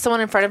it off. Someone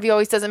in front of you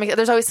always doesn't make it.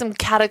 There's always some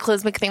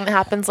cataclysmic thing that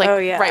happens like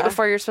right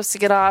before you're supposed to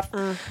get off.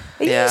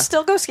 You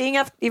still go skiing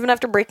even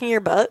after breaking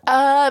your butt?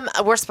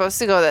 We're supposed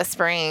to go this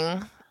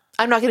spring.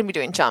 I'm not going to be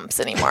doing jumps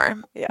anymore.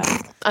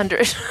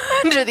 Under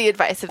the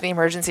advice of the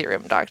emergency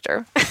room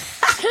doctor.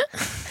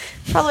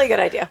 Probably a good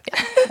idea.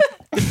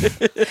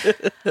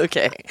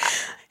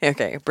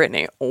 Okay,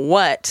 Brittany,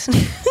 what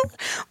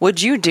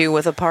would you do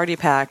with a party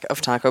pack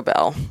of Taco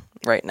Bell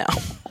right now?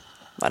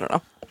 I don't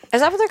know.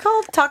 Is that what they're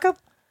called? Taco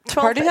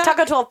 12 pack?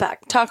 Taco 12 pack.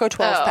 Taco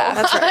 12 pack.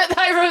 That's right.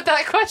 I wrote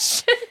that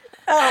question.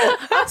 Oh,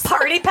 a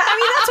party pack? I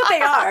mean, that's what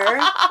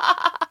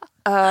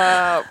they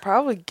are.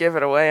 Probably give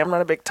it away. I'm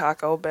not a big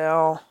Taco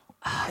Bell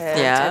head.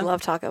 Yeah. I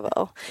love Taco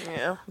Bell.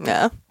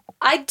 Yeah.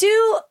 I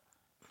do.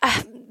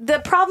 The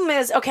problem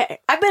is, okay,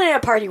 I've been at a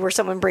party where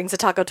someone brings a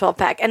Taco 12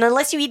 pack, and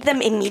unless you eat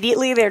them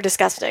immediately, they're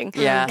disgusting.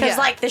 Yeah. Because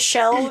like the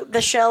shell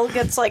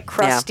gets like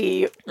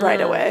crusty right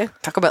away.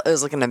 Taco Bell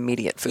is like an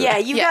immediate food.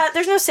 Yeah,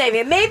 there's no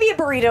saving it. Maybe a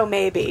burrito,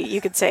 maybe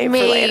you could save for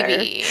later.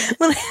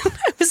 When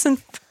I was in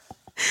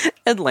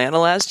Atlanta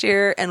last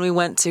year, and we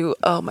went to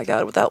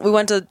we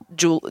went to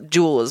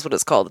Jewel is what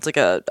it's called. It's like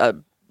a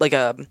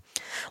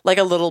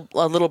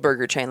little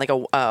burger chain, like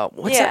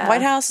what's that?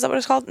 White House? Is that what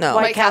it's called? No,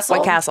 White Castle.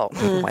 White Castle.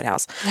 White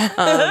House.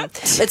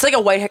 It's like a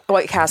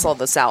White Castle of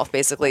the South,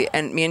 basically.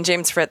 And me and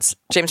James Fritz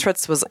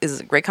is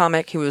a great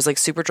comic. He was like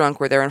super drunk.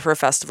 We're there for a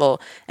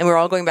festival, and we were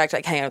all going back to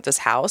like hang out at this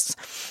house.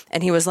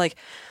 And he was like,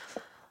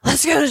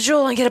 let's go to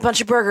Jewel and get a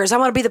bunch of burgers. I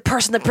want to be the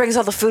person that brings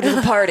all the food to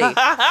the party.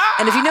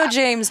 And if you know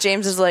James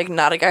is like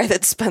not a guy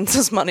that spends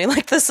his money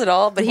like this at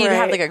all, but he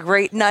had like a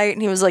great night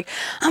and he was like,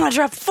 I'm going to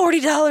drop $40.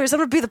 I'm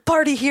going to be the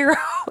party hero.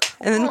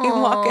 And then we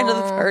walk into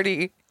the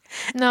party.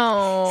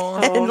 No.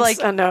 And like,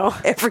 no.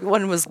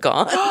 everyone was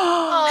gone.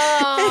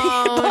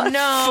 Oh,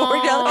 no.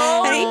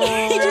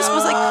 And he just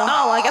was like,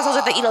 oh, I guess I'll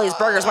just have to eat all these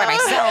burgers by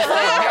myself.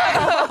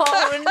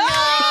 Oh, no.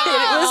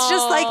 It was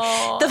just like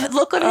the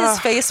look on his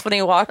face when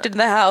he walked into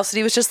the house, and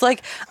he was just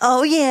like,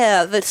 "Oh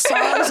yeah, the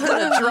song's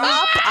gonna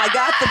drop. I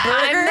got the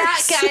burgers. I'm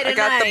that guy tonight. I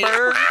got the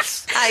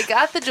birds. I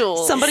got the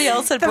jewels." Somebody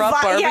else had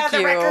brought barbecue. Yeah,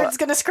 the record's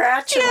gonna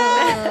scratch.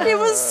 Yeah, it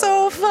was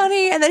so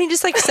funny. And then he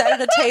just like sat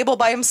at a table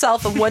by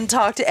himself and wouldn't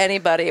talk to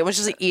anybody. And was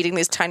just like eating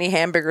these tiny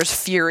hamburgers,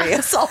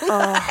 furious all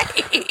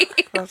night.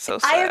 That's so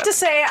sad. I have to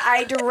say,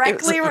 I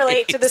directly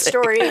relate to the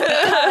story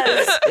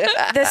because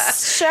the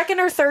second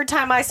or third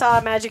time I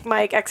saw Magic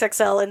Mike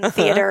XXL in the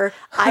theater,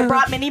 I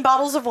brought mini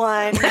bottles of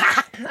wine.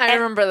 I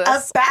remember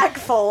this. A bag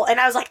full, and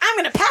I was like, I'm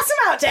going to pass them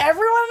out to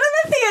everyone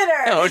in the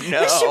theater. Oh,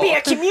 no. This should be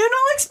a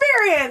communal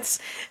experience.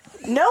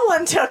 No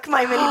one took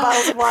my mini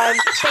bottles of wine.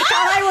 They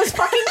thought I was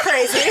fucking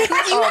crazy.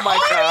 Oh my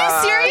god! Are you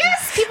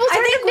serious? People I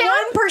turned think it down?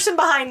 one person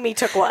behind me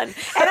took one, and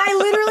I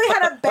literally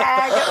had a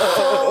bag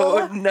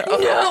full.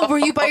 No, were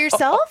you by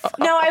yourself?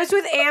 No, I was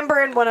with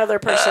Amber and one other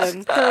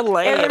person. So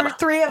lame. And there were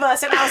three of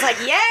us, and I was like,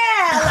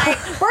 yeah, like,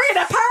 we're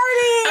gonna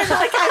party. And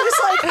like, I was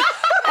like,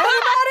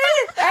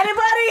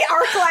 anybody,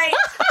 ArcLight.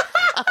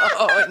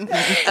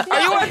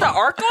 Are you at the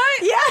ArcLight?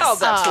 Yes. Oh,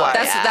 that's why.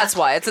 That's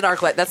why it's an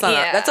arc light. That's not.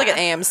 That's like an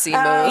AMC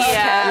move.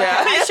 Yeah.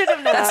 I should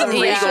have known. That's some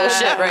regal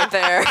shit right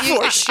there.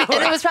 For sure.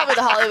 And it was probably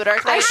the Hollywood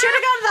Arc. I should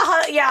have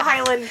gotten the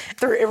Highland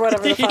 3 or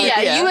whatever the fuck.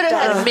 Yeah, you would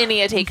have had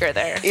many a taker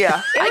there.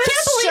 Yeah. I can't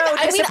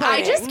believe. so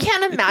I just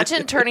can't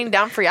imagine turning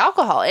down free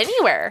alcohol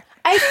anywhere.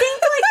 I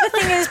think like the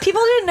thing is,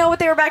 people didn't know what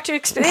they were about to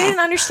experience. They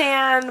didn't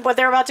understand what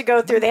they were about to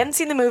go through. They hadn't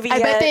seen the movie yet.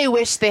 I bet they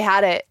wish they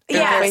had it.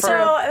 Yeah, Halfway so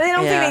through. they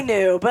don't think they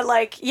knew. But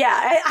like, yeah,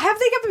 I have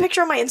to take up a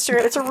picture on my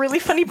Instagram. It's a really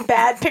funny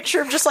bad picture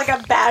of just like a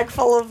bag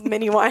full of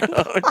mini wine.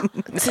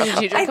 So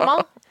did you drink them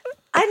all?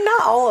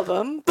 Not all of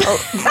them.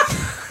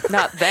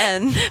 Not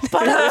then.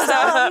 But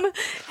some. And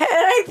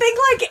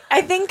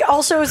I think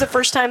also it was the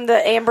first time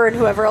that Amber and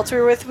whoever else we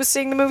were with was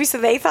seeing the movie,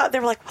 so they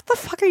were like, what the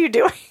fuck are you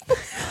doing?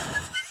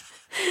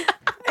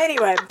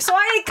 Anyway, so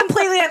I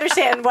completely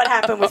understand what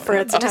happened with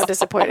Fritz and how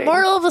disappointing.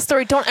 Moral of the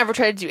story, don't ever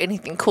try to do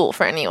anything cool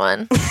for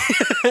anyone.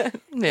 Yeah,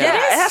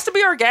 it has to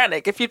be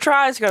organic. If you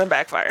try, it's going to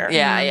backfire.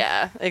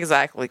 Yeah,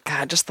 exactly.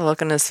 God, just the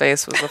look on his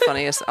face was the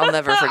funniest. I'll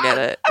never forget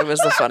it. It was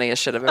the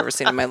funniest shit I've ever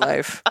seen in my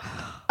life.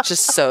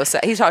 Just so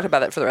sad. He talked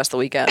about it for the rest of the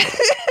weekend.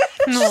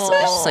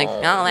 Just like,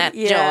 oh, that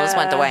Jules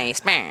went to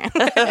waste.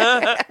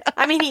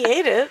 I mean, he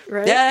ate it,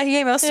 right? Yeah, he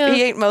ate most.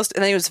 He ate most,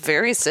 and then he was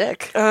very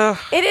sick.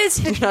 It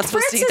is. not supposed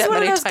Fritz to eat is that one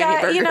of many those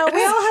tiny guys. You know,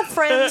 we all have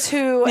friends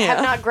who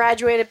have not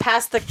graduated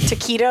past the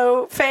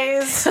taquito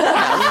phase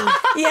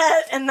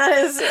yet, and that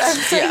is. I'm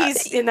saying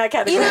he's in that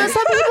category. You know,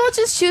 some people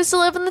just choose to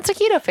live in the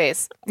taquito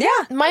phase. Yeah,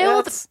 my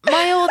old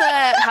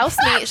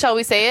housemate, shall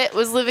we say it,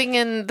 was living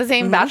in the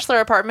same bachelor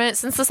apartment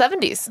since the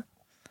 70s.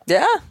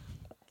 Yeah.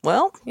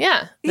 Well,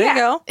 yeah. There you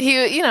go.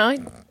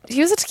 He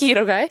was a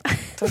taquito guy.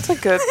 That's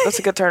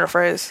a good turn of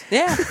phrase.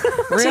 Yeah.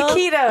 Real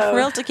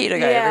taquito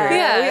guy.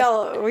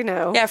 Yeah, we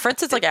know. Yeah,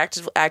 Fritz has like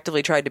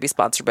actively tried to be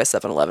sponsored by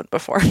 7-Eleven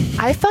before.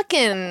 I fucking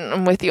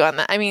am with you on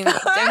that. I mean,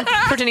 I'm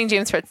pretending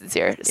James Fritz is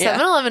here.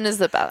 7-Eleven is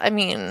the best. I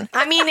mean,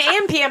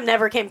 AM/PM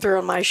never came through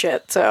on my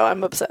shit, so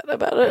I'm upset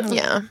about it.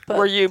 Yeah. But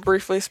were you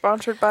briefly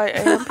sponsored by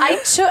AM?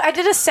 I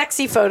did a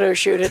sexy photo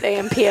shoot at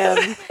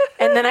AM/PM,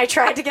 and then I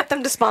tried to get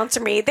them to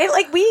sponsor me.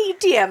 We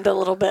DM'd a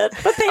little bit,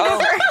 but they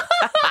never.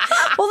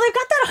 Well, they've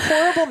got that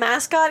horrible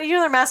mascot. You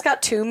know their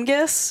mascot,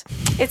 Toomgus?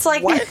 It's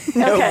like it's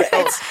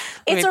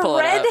a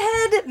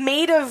redhead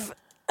made of.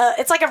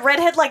 It's like a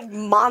redhead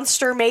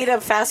monster made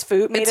of fast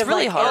food. It's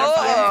really hard.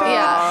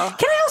 Yeah.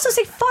 Can I also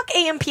say fuck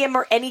AM/PM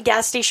or any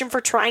gas station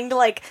for trying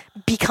to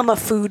become a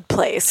food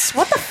place?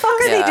 What the fuck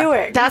are they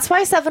doing? That's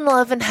why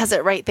 7-Eleven has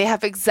it right. They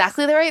have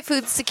exactly the right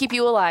foods to keep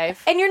you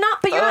alive. And you're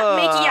not making.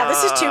 Yeah,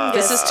 this is Toomgus.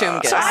 This is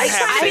Toomgus. So I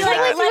try to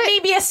be let me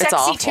be a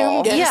sexy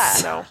Toomgus. Yeah.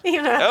 No.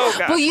 You know. Oh,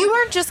 God. Well, you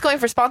weren't just going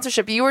for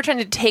sponsorship. You were trying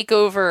to take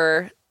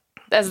over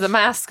as the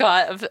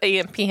mascot of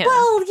AM/PM.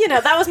 Well,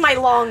 that was my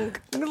long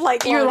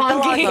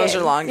game. Those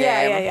are long game.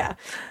 Yeah.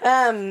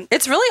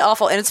 It's really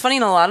awful, and it's funny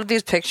in a lot of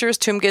these pictures.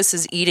 Toomgus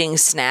is eating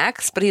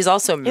snacks, but he's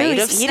also made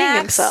of eating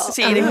snacks. himself. Is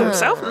he eating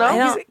himself?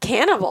 No, He's a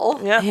cannibal.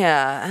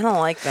 Yeah, I don't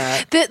like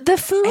that. The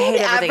food hate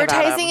everything about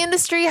advertising him.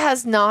 industry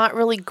has not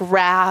really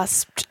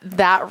grasped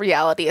that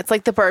reality. It's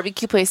like the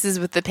barbecue places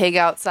with the pig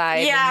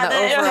outside. Yeah, and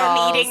the them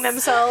overalls. eating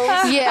themselves.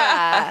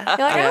 Yeah,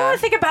 You're like, I don't want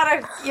to think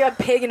about a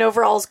pig in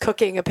overalls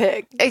cooking a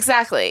pig.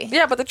 exactly.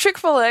 Yeah, but the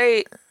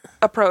Chick-fil-A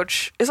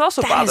approach is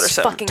also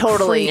bothersome. Fucking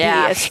Totally. creepy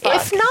Yeah. as fuck.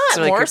 If not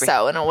really more creepy.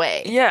 so in a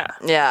way. Yeah.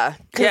 Yeah.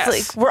 Because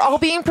Yes. we're all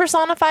being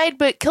personified,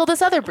 but kill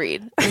this other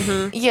breed.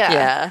 Yeah.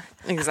 Yeah.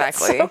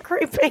 Exactly. So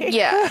creepy.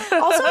 Yeah.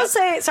 Also, I'll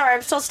say, sorry,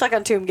 I'm still stuck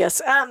on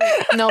Tombgis.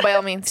 No, by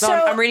all means. So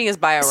I'm reading his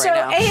bio right so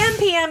now.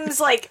 AMPM's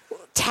like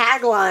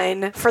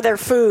tagline for their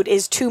food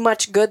is too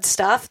much good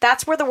stuff.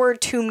 That's where the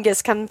word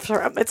Tombgis comes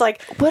from. It's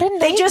like What a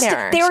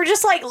nightmare. they were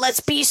just like, let's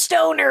be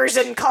stoners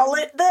and call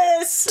it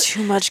this.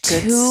 Too much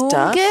good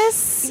stuff.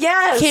 Tombgis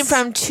Yes. came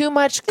from too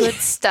much good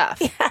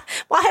stuff.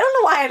 Well, I don't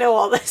know why I know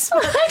all this.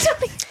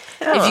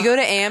 If you go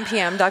to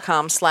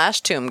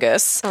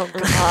ampm.com/Tombgis, Oh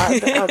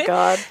God! Oh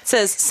God! it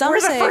says some We're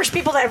the say first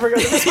people to ever go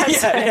to this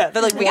website.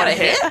 they're like, we got a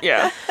hit.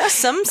 Yeah.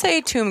 Some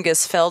say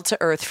Tombgis fell to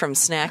earth from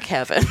snack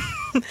heaven.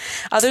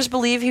 Others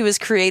believe he was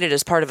created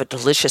as part of a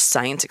delicious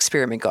science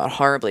experiment gone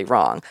horribly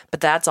wrong, but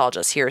that's all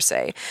just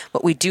hearsay.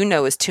 What we do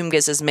know is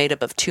Tombgis is made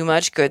up of too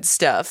much good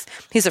stuff.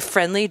 He's a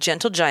friendly,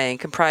 gentle giant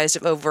comprised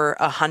of over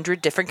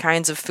 100 different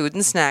kinds of food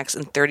and snacks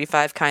and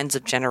 35 kinds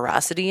of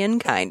generosity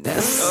and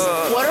kindness.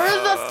 What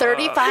are the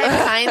 35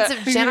 kinds of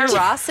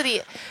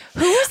generosity?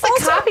 Who was the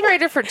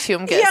copywriter for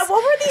Tombgis? Yeah,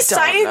 what were these Don't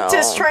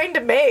scientists know. trying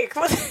to make?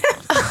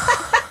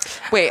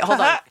 Wait,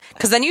 hold on.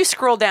 Because then you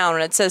scroll down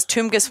and it says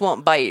Tombgis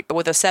won't bite, but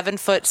with a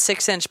 7-foot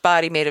 6-inch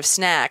body made of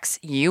snacks,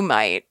 you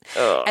might.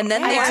 And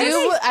then they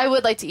I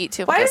would like to eat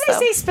Tombgis. Why do they though.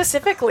 say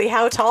specifically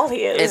how tall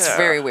he is? It's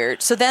very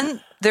weird. So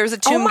then there's a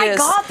Tombgis. Oh my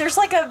God! There's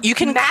like a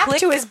map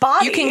to his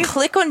body. You can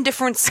click on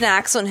different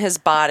snacks on his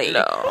body.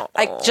 No.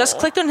 I just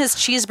clicked on his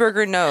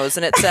cheeseburger nose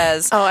and it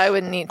says, Oh, I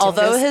wouldn't eat Tombgis.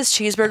 although his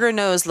cheeseburger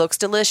nose looks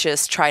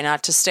delicious, try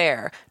not to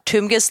stare.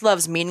 Tombgis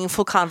loves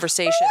meaningful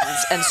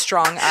conversations and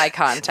strong eye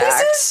contact.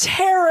 This is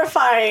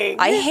terrifying.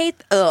 I hate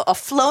a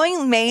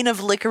flowing mane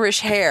of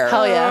licorice hair.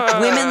 Hell yeah.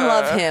 Women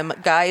love him.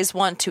 Guys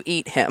want to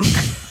eat him.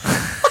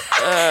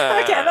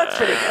 Okay, that's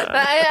pretty good.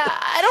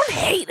 I don't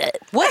hate it.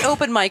 What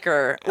open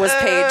micer was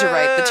paid to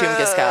write the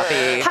Tombgis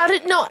copy?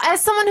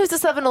 As someone who's a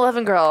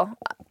 7-Eleven girl,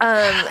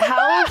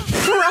 how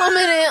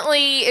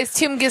prominently is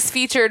Tombgis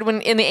featured when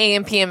in the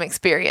AMPM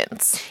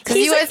experience? Because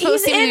you guys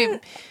post him to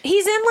be...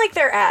 He's in like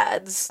their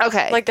ads.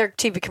 Okay. Like their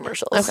TV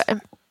commercials. Okay.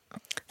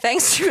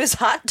 Thanks to his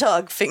hot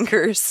dog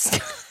fingers.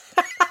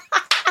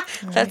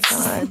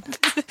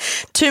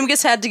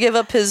 Tombgis had to give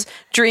up his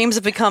dreams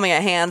of becoming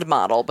a hand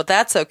model, but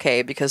that's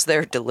okay because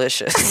they're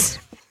delicious.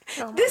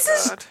 This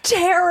is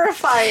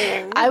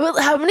terrifying.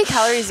 How many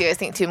calories do you guys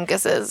think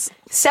Tombgis is?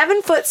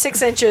 7 foot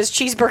 6 inches,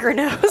 cheeseburger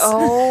nose.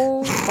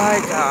 Oh my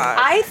God.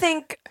 I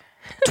think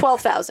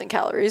 12,000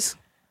 calories,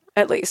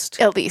 at least.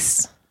 At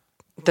least.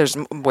 There's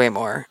way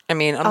more. I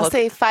mean, I'll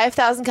say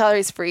 5,000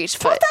 calories for each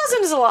foot.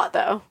 12,000 is a lot,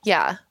 though.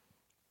 Yeah.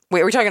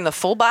 wait, are we talking the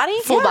full body?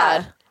 Full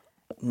bod.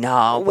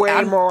 No,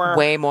 Way more.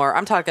 Way more.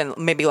 I'm talking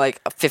maybe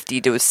like 50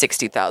 to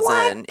 60,000.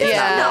 What? If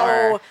Yeah. not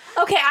more.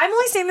 Okay, I'm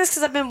only saying this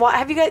because I've been.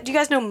 Do you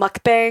guys know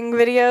mukbang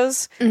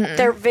videos?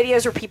 They're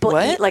videos where people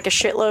What? eat like a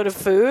shitload of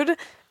food.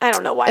 I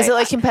don't know why. Is it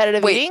like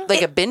competitive eating? Wait,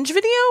 like a binge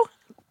video?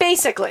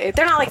 Basically,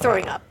 they're not like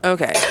throwing up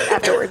Okay.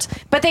 afterwards,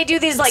 but they do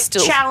these like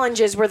Still.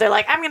 challenges where they're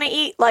like, "I'm going to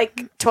eat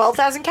like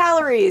 12,000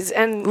 calories,"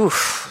 and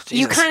Oof,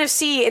 you Jesus. kind of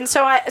see. And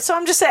so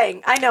I'm just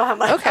saying, I know how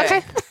much.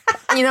 Okay.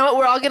 You know what?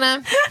 We're all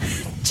gonna.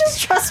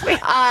 Just trust me.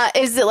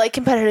 Is it like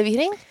competitive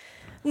eating?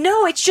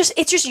 No, it's just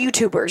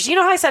YouTubers. You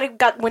know how I said I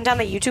went down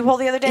the YouTube hole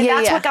the other day? Yeah,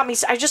 That's yeah. what got me.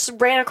 I just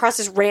ran across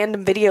this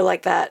random video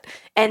like that,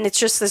 and it's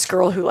just this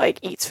girl who like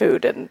eats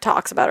food and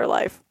talks about her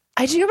life.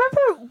 I do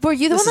remember. Were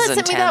you the This one that is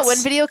sent me that intense.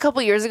 one video a couple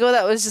years ago?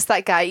 That was just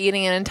that guy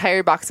eating an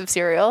entire box of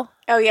cereal.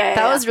 Oh yeah,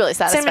 That was really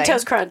satisfying. Cinnamon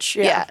Toast Crunch.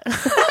 Yeah.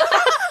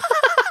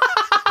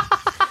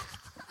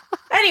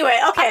 Anyway,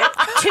 okay.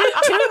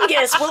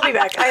 Tombgis. We'll be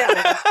back. I don't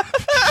know.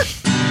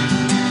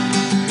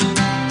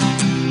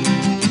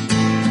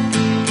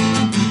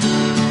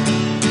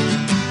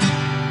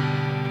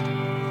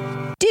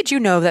 Did you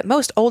know that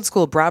most old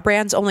school bra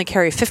brands only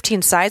carry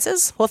 15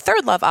 sizes? Well,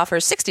 Third Love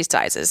offers 60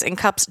 sizes in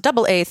cups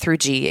AA through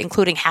G,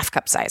 including half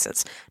cup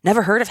sizes.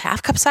 Never heard of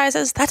half cup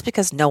sizes? That's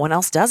because no one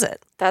else does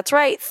it. That's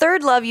right.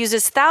 Third Love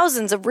uses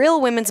thousands of real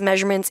women's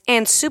measurements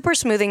and super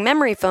smoothing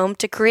memory foam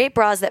to create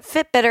bras that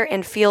fit better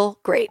and feel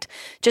great.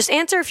 Just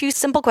answer a few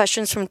simple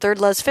questions from Third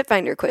Love's Fit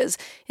Finder quiz.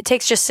 It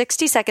takes just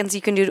 60 seconds.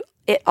 You can do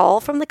it all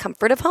from the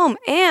comfort of home,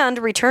 and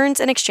returns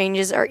and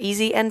exchanges are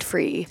easy and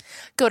free.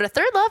 Go to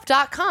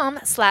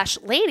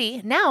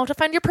thirdlove.com/lady now to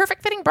find your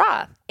perfect fitting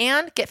bra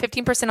and get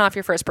 15% off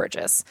your first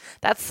purchase.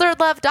 That's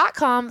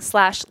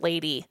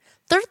thirdlove.com/lady.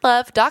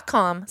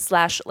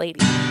 thirdlove.com/lady.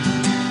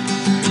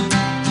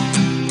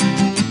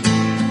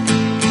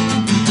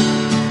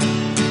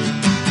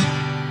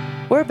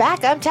 We're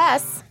back. I'm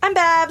Tess. I'm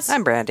Babs.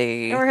 I'm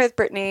Brandie. And we're here with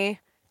Brittany.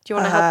 Do you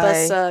want to help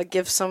us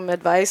give some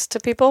advice to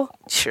people?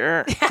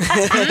 Sure.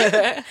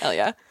 Hell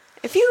yeah.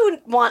 If you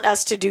want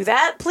us to do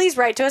that, please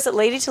write to us at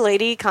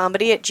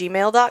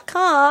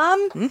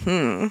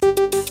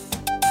ladytoladycomedy@gmail.com.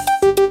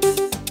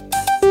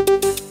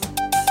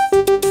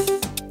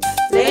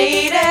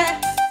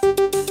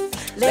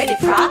 Lady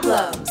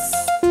problems.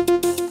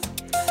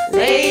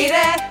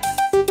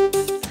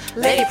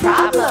 Lady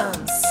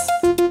problems.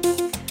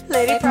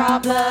 Lady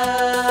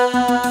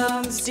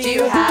problems. Do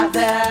you have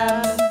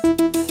them?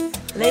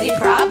 Lady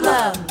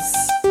problems.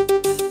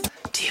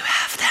 Do you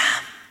have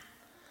them?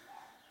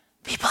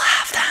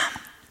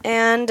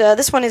 And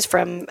this one is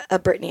from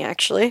Brittany,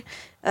 actually.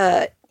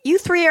 You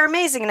three are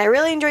amazing, and I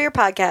really enjoy your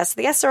podcast.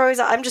 The guests are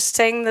always... I'm just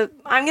saying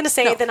I'm going to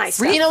say the nice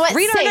stuff. You know what?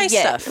 Read our Say nice it.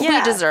 stuff.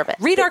 We deserve it.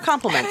 Read our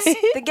compliments.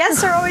 The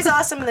guests are always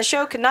awesome, and the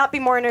show could not be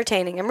more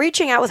entertaining. I'm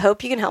reaching out with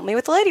hope you can help me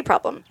with the lady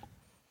problem.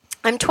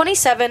 I'm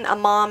 27, a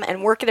mom,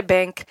 and work at a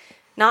bank,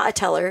 not a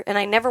teller, and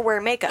I never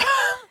wear makeup.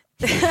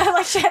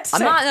 Like she had to I'm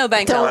say. not no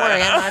bank Don't teller.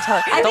 worry, I'm not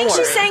telling you. I think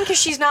she's saying because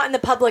she's not in the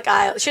public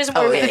aisle. She doesn't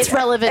wear makeup. It's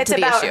relevant it's to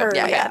the about issue. her.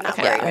 Yeah, not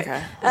okay. wearing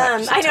it.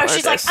 I know.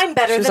 She's like, I'm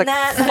better than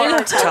that. I'm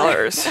not a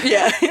teller. Tellers.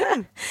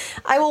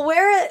 I will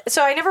wear it.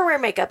 So I never wear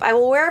makeup. I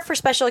will wear it for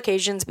special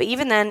occasions, but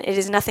even then, it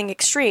is nothing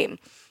extreme.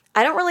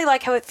 I don't really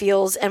like how it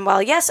feels, and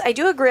while yes, I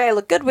do agree I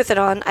look good with it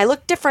on, I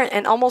look different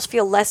and almost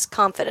feel less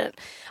confident.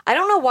 I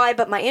don't know why,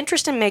 but my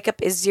interest in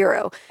makeup is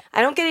zero.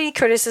 I don't get any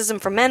criticism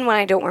from men when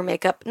I don't wear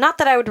makeup. Not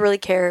that I would really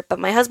care, but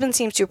my husband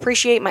seems to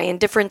appreciate my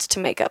indifference to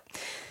makeup.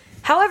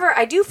 However,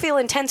 I do feel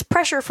intense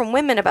pressure from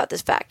women about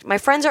this fact. My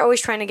friends are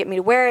always trying to get me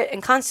to wear it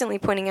and constantly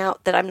pointing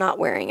out that I'm not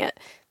wearing it.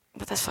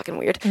 But that's fucking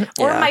weird.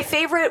 Or my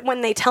favorite when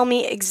they tell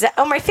me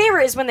my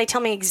favorite is when they tell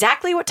me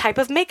exactly what type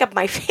of makeup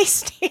my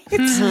face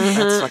needs.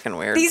 That's fucking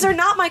weird. These are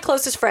not my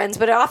closest friends,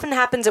 but it often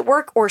happens at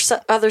work or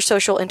other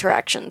social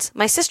interactions.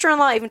 My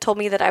sister-in-law even told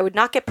me that I would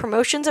not get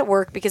promotions at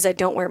work because I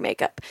don't wear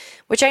makeup,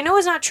 which I know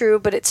is not true,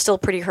 but it's still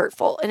pretty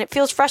hurtful. And it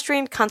feels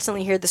frustrating to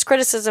constantly hear this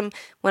criticism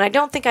when I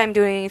don't think I'm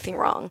doing anything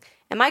wrong.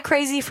 Am I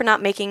crazy for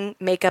not making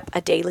makeup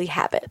a daily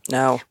habit?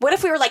 No. What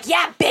if we were like,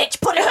 yeah,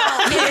 bitch, put it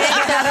on.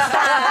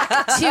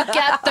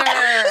 Together.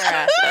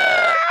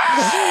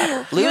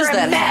 Lose You're a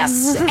that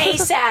mess. half.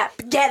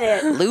 ASAP. Get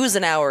it. Lose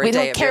an hour a We day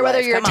don't of care your whether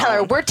life. you're a Come teller.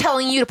 on. We're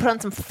telling you to put on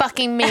some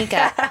fucking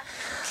makeup.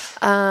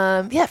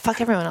 Yeah,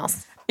 fuck everyone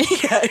else.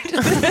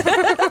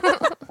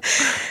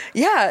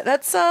 Yeah,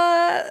 that's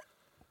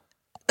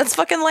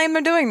fucking lame.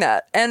 They're doing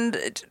that,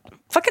 and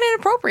fucking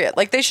inappropriate.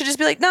 Like they should just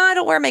be like, "No, I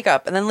don't wear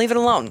makeup," and then leave it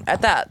alone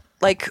at that.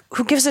 Like,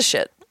 who gives a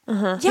shit?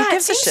 Yeah,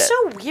 it seems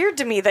so weird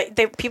to me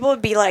that people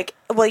would be like,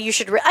 well, you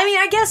should... I mean,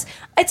 I guess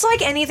it's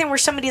like anything where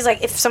somebody's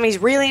like, if somebody's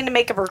really into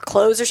makeup or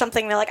clothes or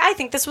something, they're like, I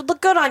think this would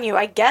look good on you.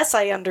 I guess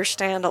I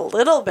understand a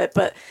little bit,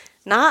 but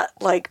not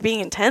like being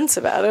intense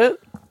about it.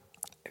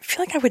 I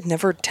feel like I would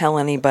never tell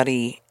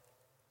anybody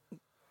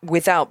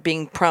without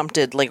being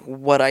prompted, like,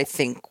 what I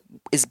think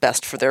is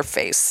best for their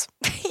face.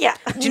 Yeah.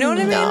 Do you know what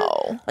I mean?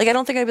 No. Like, I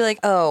don't think I'd be like,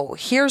 oh,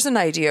 here's an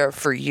idea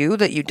for you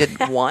that you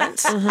didn't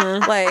want.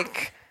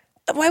 Like...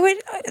 Why would,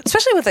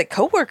 especially with like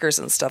coworkers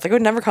and stuff, like I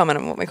would never comment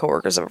on what my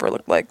coworkers have ever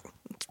looked like.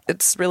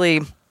 It's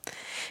weird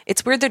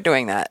they're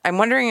doing that. I'm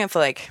wondering if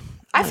like,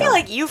 I feel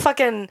like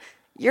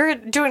you're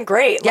doing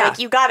great. Yeah. Like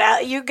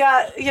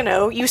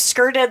you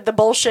skirted the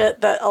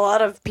bullshit that a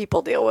lot of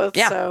people deal with.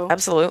 yeah, So.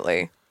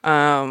 absolutely.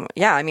 I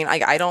mean,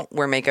 I don't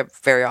wear makeup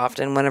very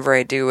often. Whenever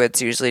I do,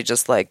 it's usually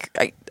just like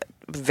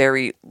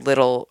very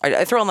little.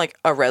 I throw on like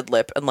a red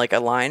lip and like a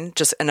line,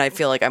 and I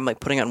feel like I'm like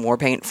putting on war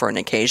paint for an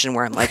occasion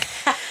where I'm like,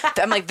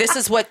 this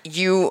is what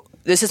you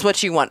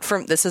want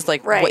from, this is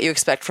like what you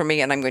expect from me,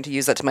 and I'm going to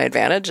use that to my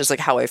advantage. It's like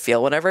how I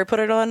feel whenever I put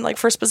it on, like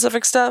for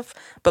specific stuff.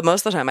 But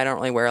most of the time, I don't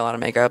really wear a lot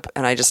of makeup,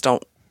 and I just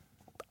don't.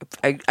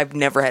 I've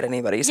never had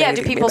anybody say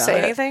anything to me about it.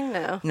 Yeah, do people say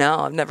anything?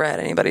 No, I've never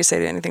had anybody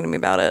say anything to me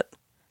about it.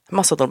 I'm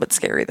also a little bit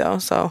scary though,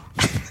 so.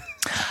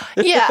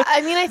 Yeah,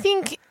 I mean, I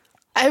think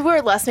I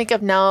wear less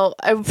makeup now.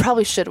 I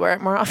probably should wear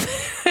it more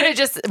often,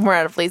 just more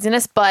out of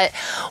laziness. But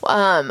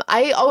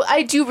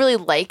I do really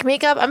like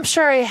makeup. I'm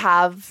sure I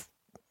have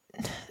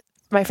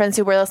my friends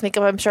who wear less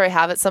makeup. I'm sure I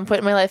have at some point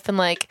in my life been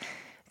like,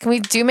 can we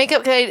do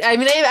makeup?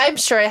 I'm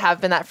sure I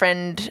have been that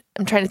friend.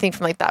 I'm trying to think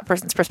from like that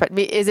person's perspective.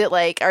 Is it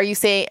like, are you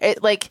saying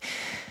it like?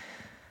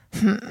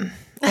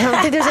 I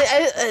don't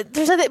think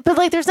there's nothing, but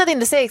like there's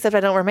nothing to say except I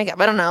don't wear makeup.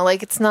 I don't know.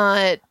 Like it's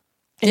not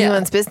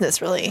anyone's business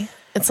really.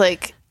 It's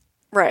like.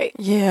 Right.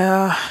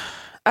 Yeah.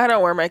 I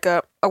don't wear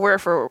makeup. I wear it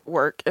for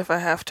work if I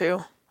have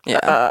to.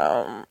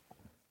 Yeah.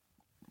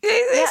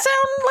 They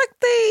sound like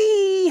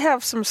they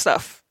have some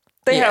stuff.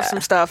 They have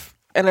some stuff,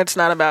 and it's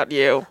not about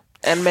you.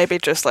 And maybe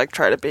just like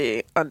try to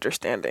be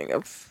understanding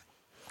of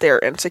their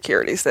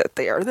insecurities that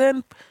they are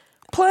then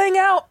playing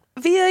out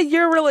via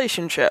your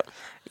relationship.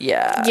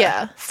 Yeah.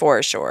 Yeah.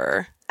 For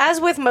sure. As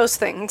with most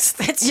things,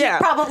 it's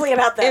probably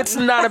about them. It's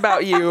not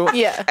about you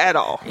Yeah. at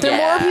all. The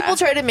more people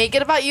try to make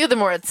it about you, the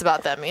more it's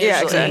about them. Usually.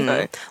 Yeah,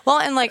 exactly. Well,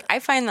 and like I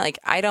find like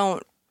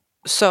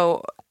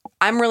so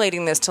I'm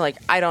relating this to like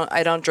I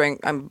don't drink.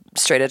 I'm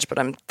straight edge, but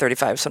I'm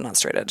 35, so I'm not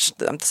straight edge.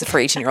 I'm for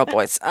 18-year-old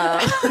boys.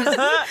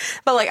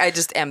 But like I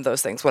just am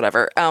those things,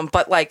 whatever.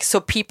 But like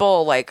so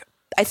people like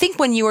I think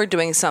when you are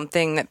doing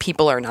something that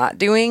people are not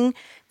doing,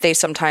 they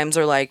sometimes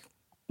are like,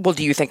 well,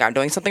 do you think I'm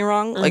doing something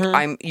wrong? Like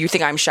you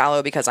think I'm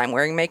shallow because I'm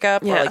wearing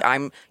makeup, or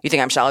like you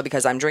think I'm shallow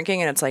because I'm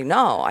drinking? And it's like,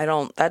 no, I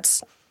don't.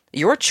 That's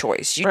your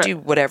choice. You do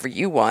whatever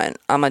you want.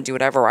 I'm gonna do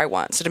whatever I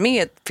want. So to me,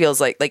 it feels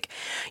like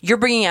you're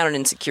bringing out an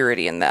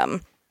insecurity in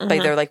them.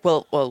 Like they're like,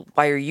 well,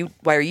 why are you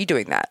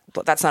doing that?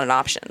 Well, that's not an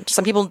option.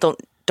 Some people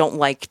don't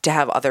like to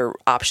have other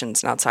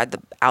options and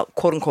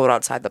quote unquote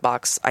outside the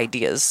box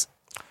ideas.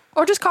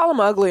 Or just call them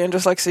ugly and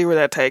just like see where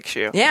that takes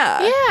you.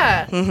 Yeah.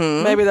 Yeah.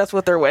 Maybe that's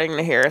what they're waiting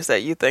to hear is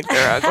that you think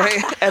they're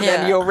ugly. And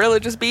then you'll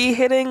really just be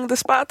hitting the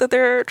spot that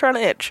they're trying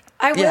to itch.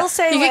 I will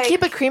say, You like, could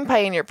keep a cream pie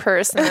in your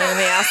purse, and then when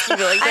they ask you,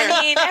 be like,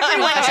 I mean,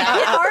 everyone.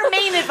 Our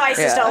main advice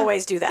is to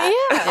always do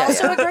that. Yeah.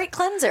 Also, a great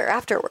cleanser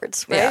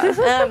afterwards, right?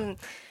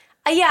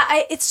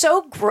 It's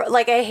so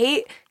like I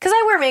hate because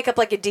I wear makeup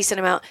like a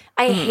decent amount.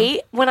 I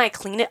hate when I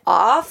clean it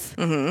off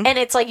and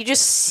it's like you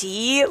just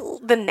see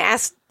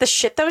the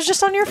shit that was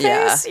just on your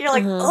face. You're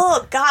like,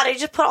 oh god, I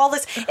just put all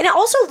this, and it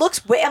also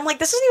looks. I'm like,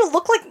 this doesn't even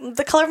look like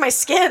the color of my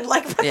skin.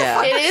 Like, what the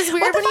fuck? It is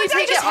weird when you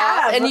take it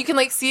off and you can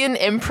like see an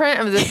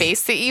imprint of the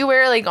face that you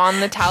wear like on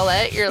the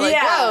towelette. You're like,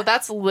 whoa,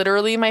 that's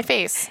literally my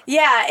face.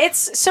 Yeah,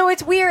 it's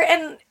weird,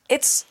 and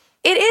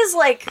it is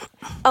like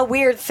a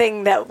weird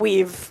thing that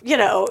we've,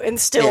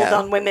 instilled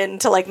on women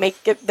to like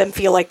make them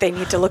feel like they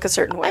need to look a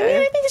certain way. I mean,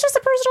 I think it's just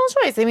a personal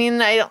choice. I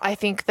mean, I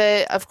think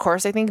that, of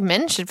course, I think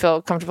men should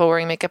feel comfortable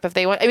wearing makeup if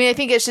they want. I mean, I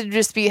think it should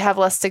just have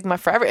less stigma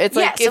forever. It's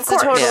like, it's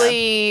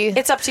totally...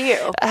 It's up to you.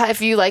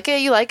 If you like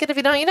it, you like it. If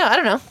you don't, you don't. I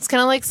don't know. It's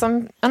kind of like I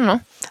don't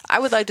know. I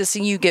would like to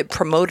see you get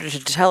promoted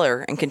to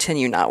teller and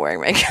continue not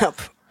wearing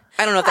makeup.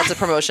 I don't know if that's a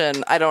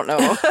promotion. I don't know.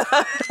 But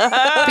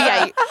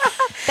yeah,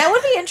 that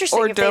would be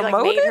interesting if they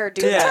like made her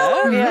do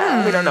that.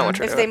 Yeah. We don't know what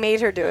you're if doing. they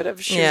made her do it,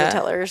 if she was a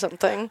teller or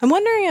something. I'm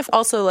wondering if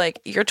also like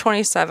you're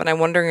 27. I'm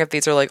wondering if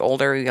these are like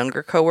older or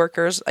younger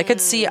coworkers. I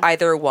could see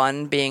either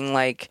one being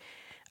like,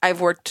 I've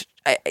worked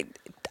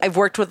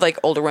with like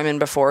older women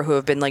before who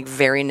have been like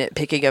very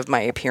nitpicky of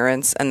my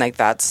appearance, and like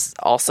that's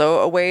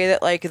also a way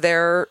that like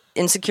their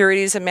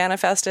insecurities have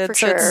manifested. For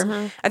so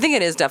sure. I think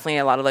it is definitely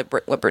a lot of like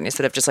what Brittany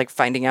said of just like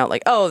finding out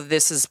like, oh,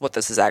 this is what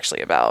this is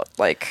actually about.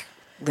 Like,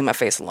 leave my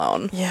face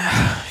alone.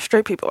 Yeah,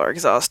 straight people are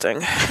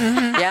exhausting.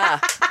 Yeah,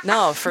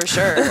 no, for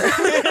sure.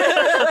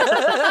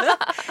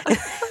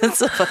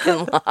 It's a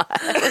fucking lot.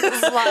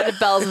 it's a lot of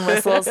bells and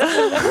whistles.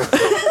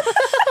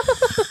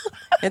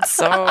 It's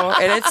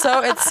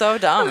so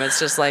dumb. It's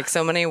just like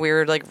so many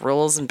weird like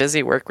rules and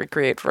busy work we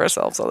create for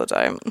ourselves all the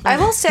time. I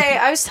will say,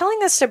 I was telling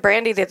this to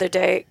Brandie the other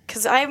day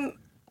because I'm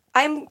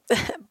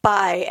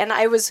bi, and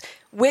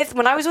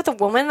when I was with a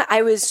woman,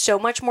 I was so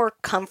much more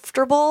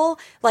comfortable,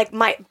 like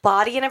my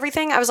body and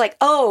everything. I was like,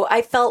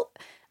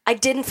 I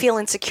didn't feel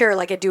insecure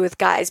like I do with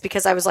guys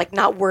because I was like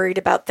not worried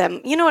about them.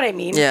 You know what I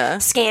mean? Yeah.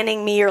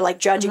 Scanning me or like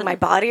judging my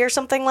body or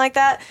something like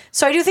that.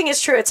 So I do think it's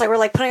true. It's like we're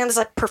like putting on this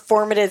like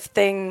performative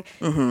thing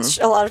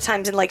a lot of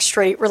times in like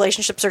straight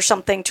relationships or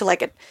something to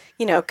like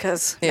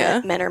because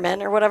men are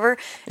men or whatever.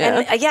 Yeah.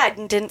 And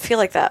I didn't feel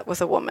like that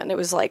with a woman. It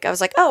was like I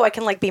was like, oh, I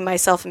can like be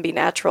myself and be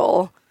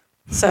natural.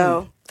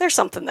 So there's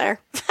something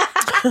there.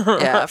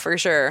 Yeah, for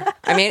sure.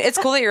 I mean, it's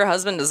cool that your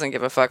husband doesn't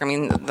give a fuck. I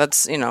mean,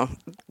 that's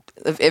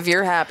if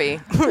you're happy.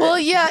 Well,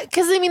 yeah,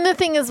 because I mean, the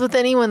thing is with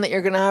anyone that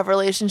you're going to have a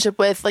relationship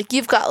with, like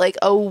you've got like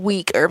a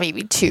week or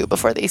maybe two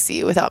before they see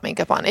you without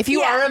makeup on. If you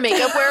are a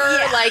makeup wearer,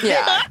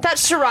 that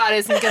charade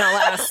isn't going to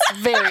last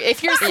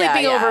if you're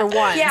sleeping over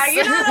once. Yeah,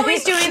 you're not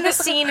always doing the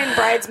scene in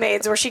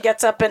Bridesmaids where she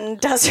gets up and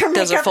does her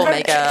full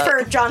makeup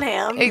for John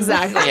Hamm.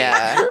 Exactly.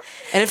 Yeah.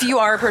 And if you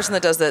are a person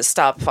that does that,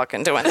 stop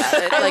fucking doing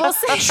that.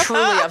 It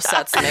truly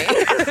upsets me.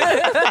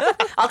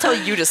 I'll tell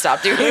you to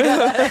stop doing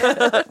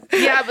that.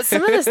 Yeah, but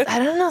some of this, I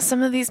don't know,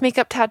 some of these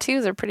makeup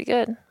tattoos are pretty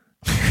good.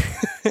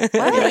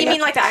 What? You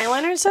mean like the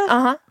eyeliner and stuff?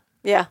 Uh-huh.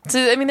 Yeah.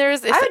 So, I mean, I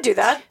would do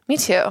that. Me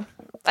too.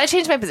 I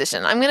changed my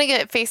position. I'm going to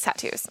get face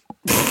tattoos.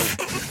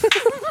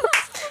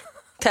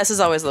 Tess is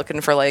always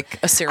looking for like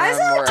a serum. I was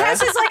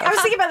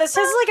thinking about this.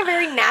 Tess is like a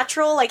very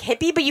natural, like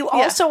hippie, but you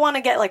also want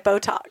to get like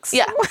Botox.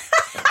 Yeah.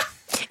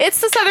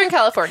 It's the Southern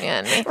California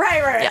in me.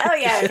 Right. Yeah. Oh,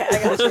 yeah. Okay,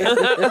 I got you.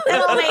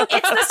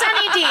 It's the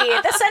Sunny D.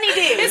 The Sunny D.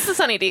 It's the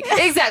Sunny D.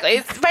 Exactly.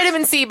 It's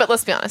vitamin C, but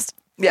let's be honest.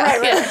 Yeah.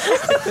 Right.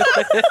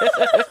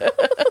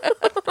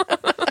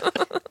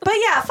 But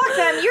yeah, fuck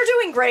them. You're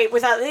doing great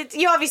without it.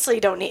 You obviously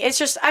don't need. It's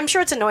just, I'm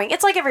sure it's annoying.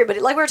 It's like everybody.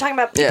 Like we were talking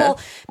about,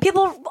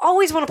 people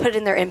always want to put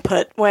in their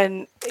input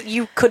when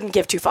you couldn't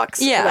give two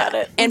fucks about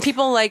it. And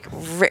people like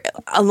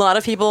a lot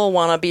of people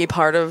want to be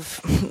part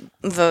of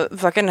the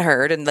fucking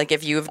herd, and like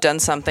if you've done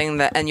something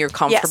that and you're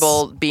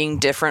comfortable being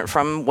different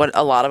from what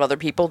a lot of other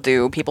people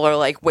do, people are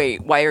like,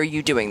 wait, why are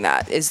you doing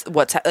that? Is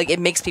what's like it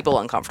makes people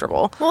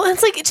uncomfortable. Well,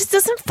 it's like it just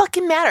doesn't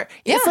fucking matter.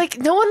 It's like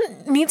no one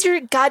needs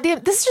your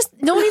goddamn.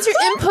 No one needs your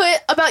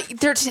input about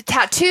their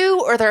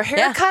tattoo or their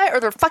haircut or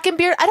their fucking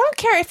beard. I don't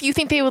care if you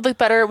think they would look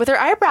better with their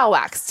eyebrow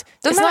waxed.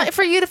 It's not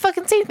for you to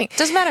fucking say anything.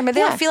 Doesn't matter. But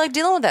they don't feel like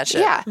dealing with that shit.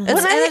 Yeah, and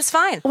it's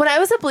fine. When I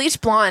was a bleach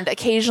blonde,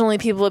 occasionally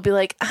people would be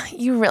like,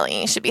 "You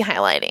really should be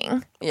highlighting.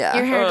 Yeah,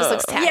 your hair just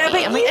looks tacky." Yeah,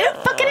 but I'm like, I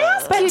didn't fucking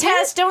ask But you,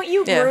 Tess, don't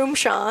you groom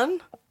Sean?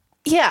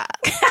 Yeah.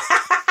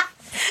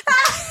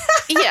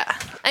 Yeah.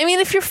 I mean,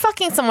 if you're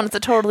fucking someone, it's a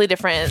totally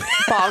different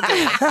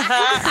ballgame.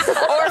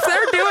 Or if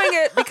they're doing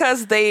it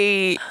because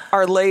they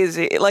are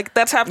lazy, like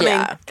that's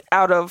happening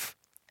out of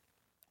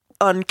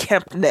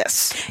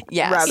unkemptness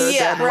Yes. rather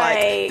Yeah, than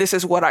like this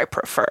is what I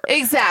prefer.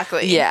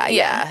 Exactly.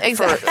 Yeah.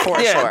 Exactly.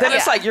 For sure. Then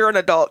it's like you're an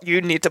adult.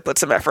 You need to put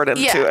some effort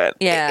into it.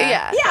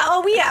 Yeah.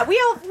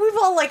 We've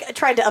all like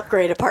tried to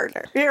upgrade a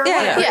partner. Or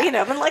whatever, yeah. You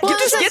know, and like You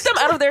just get them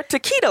out of their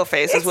taquito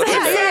phase is what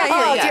you're doing.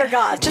 Oh dear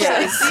God!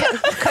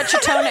 Cut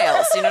your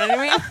toenails. You know what I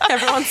mean?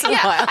 Every once in a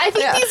while. I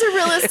think these are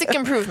realistic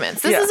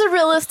improvements. This is a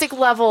realistic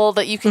level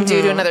that you can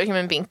do to another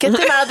human being. Get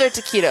them out of their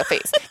taquito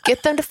phase.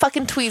 Get them to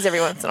fucking tweeze every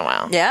once in a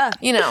while. Yeah.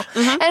 You know?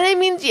 And I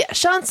mean,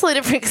 Sean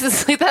Slater Freaks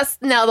is like, that's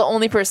now the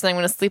only person I'm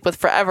going to sleep with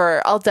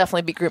forever. I'll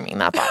definitely be grooming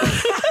that body.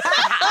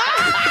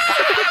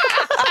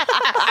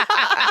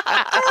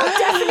 I'll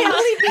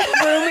definitely be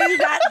grooming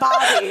that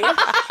body.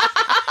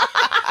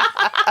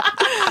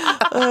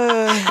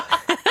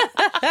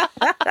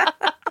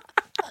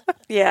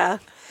 Yeah.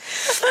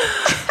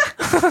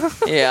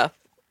 Yeah.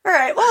 All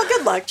right. Well,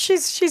 good luck.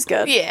 She's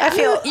good. Yeah. I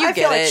feel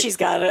get like it. she's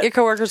got it. Your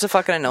coworkers are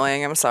fucking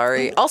annoying. I'm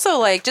sorry. Also,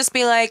 like, just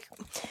be like,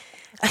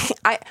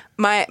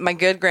 my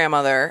good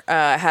grandmother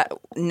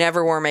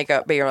never wore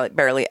makeup,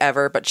 barely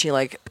ever, but she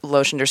like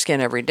lotioned her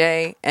skin every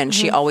day, and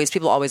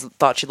people always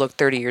thought she looked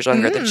 30 years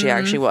younger than she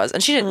actually was,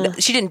 and she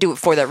didn't do it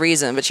for that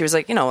reason, but she was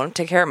like, I want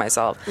to take care of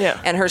myself. Yeah.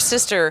 And her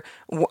sister,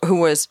 who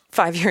was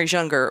 5 years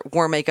younger,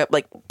 wore makeup,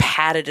 like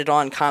patted it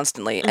on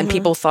constantly, and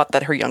people thought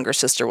that her younger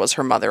sister was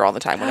her mother all the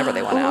time whenever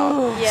they went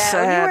out. Yeah,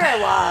 when you wear a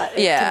lot.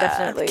 It can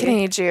definitely. Can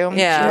need you.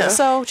 Yeah.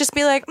 So just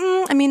be like,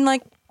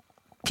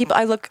 people,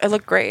 I look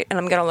great, and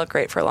I'm gonna look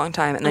great for a long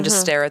time, and then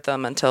just stare at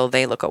them until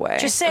they look away.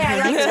 Just say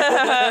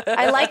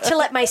I like to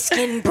let my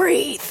skin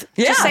breathe.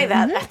 Yeah. Just say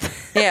that.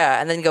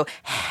 Yeah, and then go.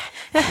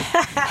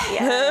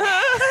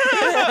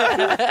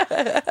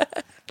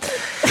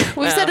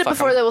 We've said it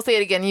before, that we'll say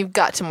it again. You've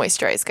got to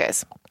moisturize,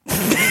 guys.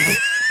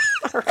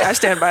 I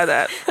stand by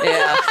that.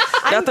 Yeah.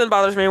 Nothing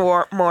bothers me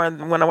more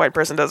than when a white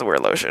person doesn't wear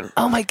lotion.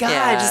 Oh my God.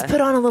 Yeah. Just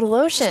put on a little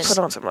lotion. Put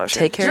on some lotion.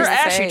 Take care You're of your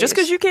ashy. face. Just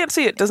because you can't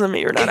see it doesn't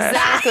mean you're not ashy.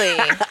 Exactly.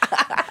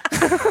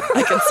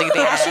 I can see the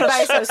Ashy by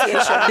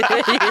association.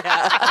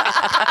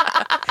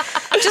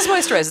 Just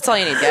moisturize. That's all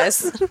you need,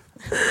 guys.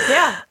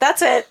 Yeah,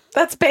 that's it.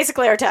 That's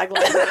basically our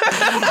tagline.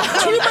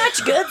 Too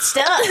much good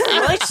stuff.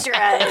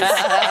 Moisturize.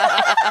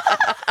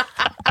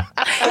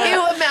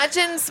 Ew,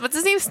 imagine, what's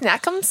his name?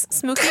 Snackums?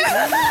 Smooky?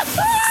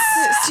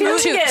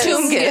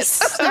 Toongus.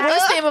 The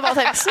worst name of all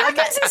time.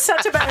 Snackums is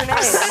such a better name.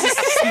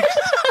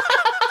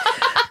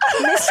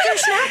 Mr.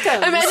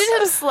 Snackums. Imagine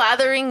him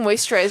slathering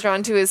moisturizer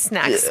onto his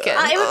snack skin.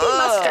 It would be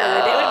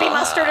mustard. It would be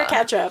mustard or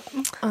ketchup.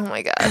 Oh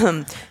my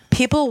God.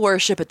 People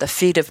worship at the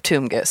feet of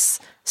Toongus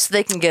so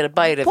they can get a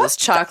bite of his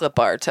chocolate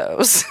bar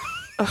toes.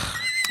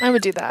 I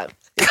would do that.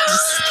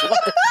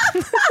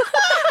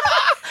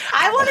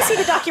 I want to see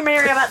the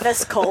documentary about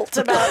this cult,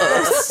 about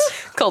this.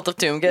 Cult of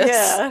Toongus.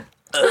 Yeah.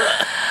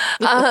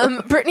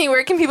 Brittany,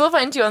 where can people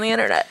find you on the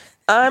internet?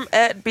 I'm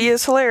at Be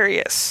Is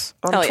Hilarious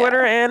on Hell yeah.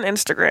 Twitter and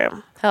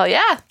Instagram. Hell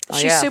yeah.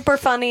 She's super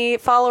funny.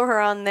 Follow her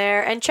on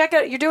there and check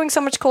out. You're doing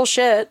so much cool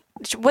shit.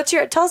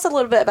 Tell us a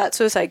little bit about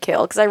Suicide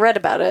Kale, because I read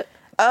about it.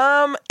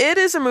 It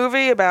is a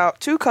movie about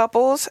two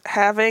couples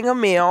having a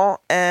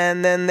meal,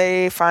 and then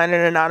they find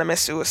an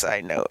anonymous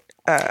suicide note.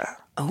 So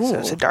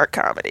it's a dark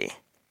comedy.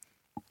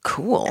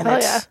 Cool. And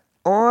it's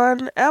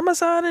on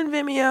Amazon and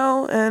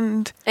Vimeo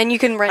and you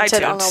can rent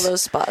it on iTunes. all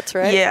those spots,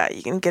 right? Yeah,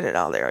 you can get it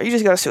all there. You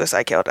just go to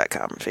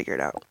suicidekale.com and figure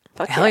it out.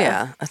 Fuck Hell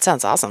yeah. That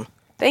sounds awesome.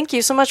 Thank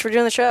you so much for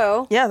doing the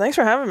show. Yeah, thanks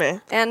for having me.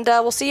 And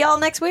we'll see y'all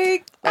next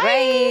week.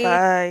 Bye.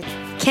 Bye.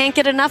 Can't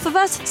get enough of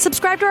us?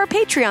 Subscribe to our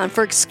Patreon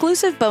for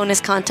exclusive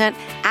bonus content,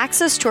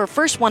 access to our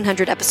first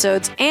 100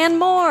 episodes, and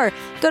more.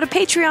 Go to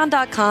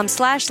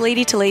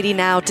patreon.com/ladytolady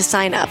now to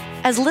sign up.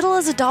 As little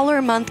as $1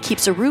 a month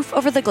keeps a roof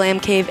over the glam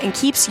cave and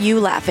keeps you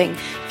laughing,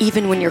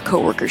 even when your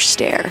coworkers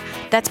stare.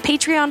 That's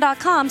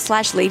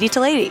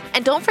patreon.com/ladytolady.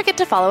 And don't forget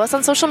to follow us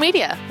on social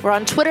media. We're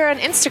on Twitter and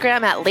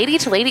Instagram at Lady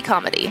to Lady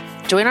Comedy.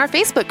 Join our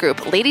Facebook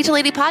group, Lady to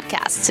Lady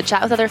Podcast, to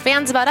chat with other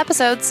fans about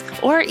episodes,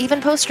 or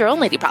even post your own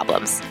lady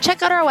problems.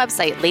 Check out our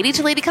website,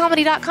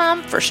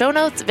 ladytoladycomedy.com, for show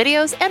notes,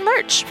 videos, and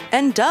merch.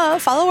 And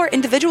follow our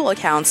individual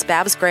accounts,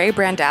 Babs Gray,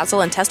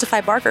 Brandazzle, and Testify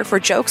Barker, for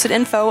jokes and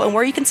info and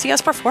where you can see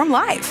us perform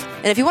live.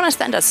 And if you want to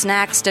send us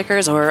snacks,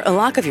 stickers, or a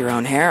lock of your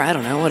own hair, I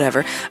don't know,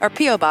 whatever, our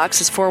P.O. Box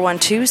is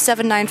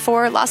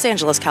 412-794, Los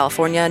Angeles,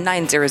 California,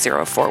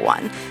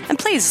 90041. And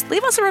please,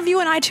 leave us a review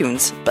on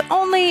iTunes, but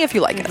only if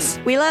you like us.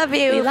 We love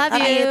you. We love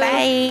you.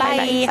 Bye.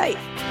 Bye. Bye.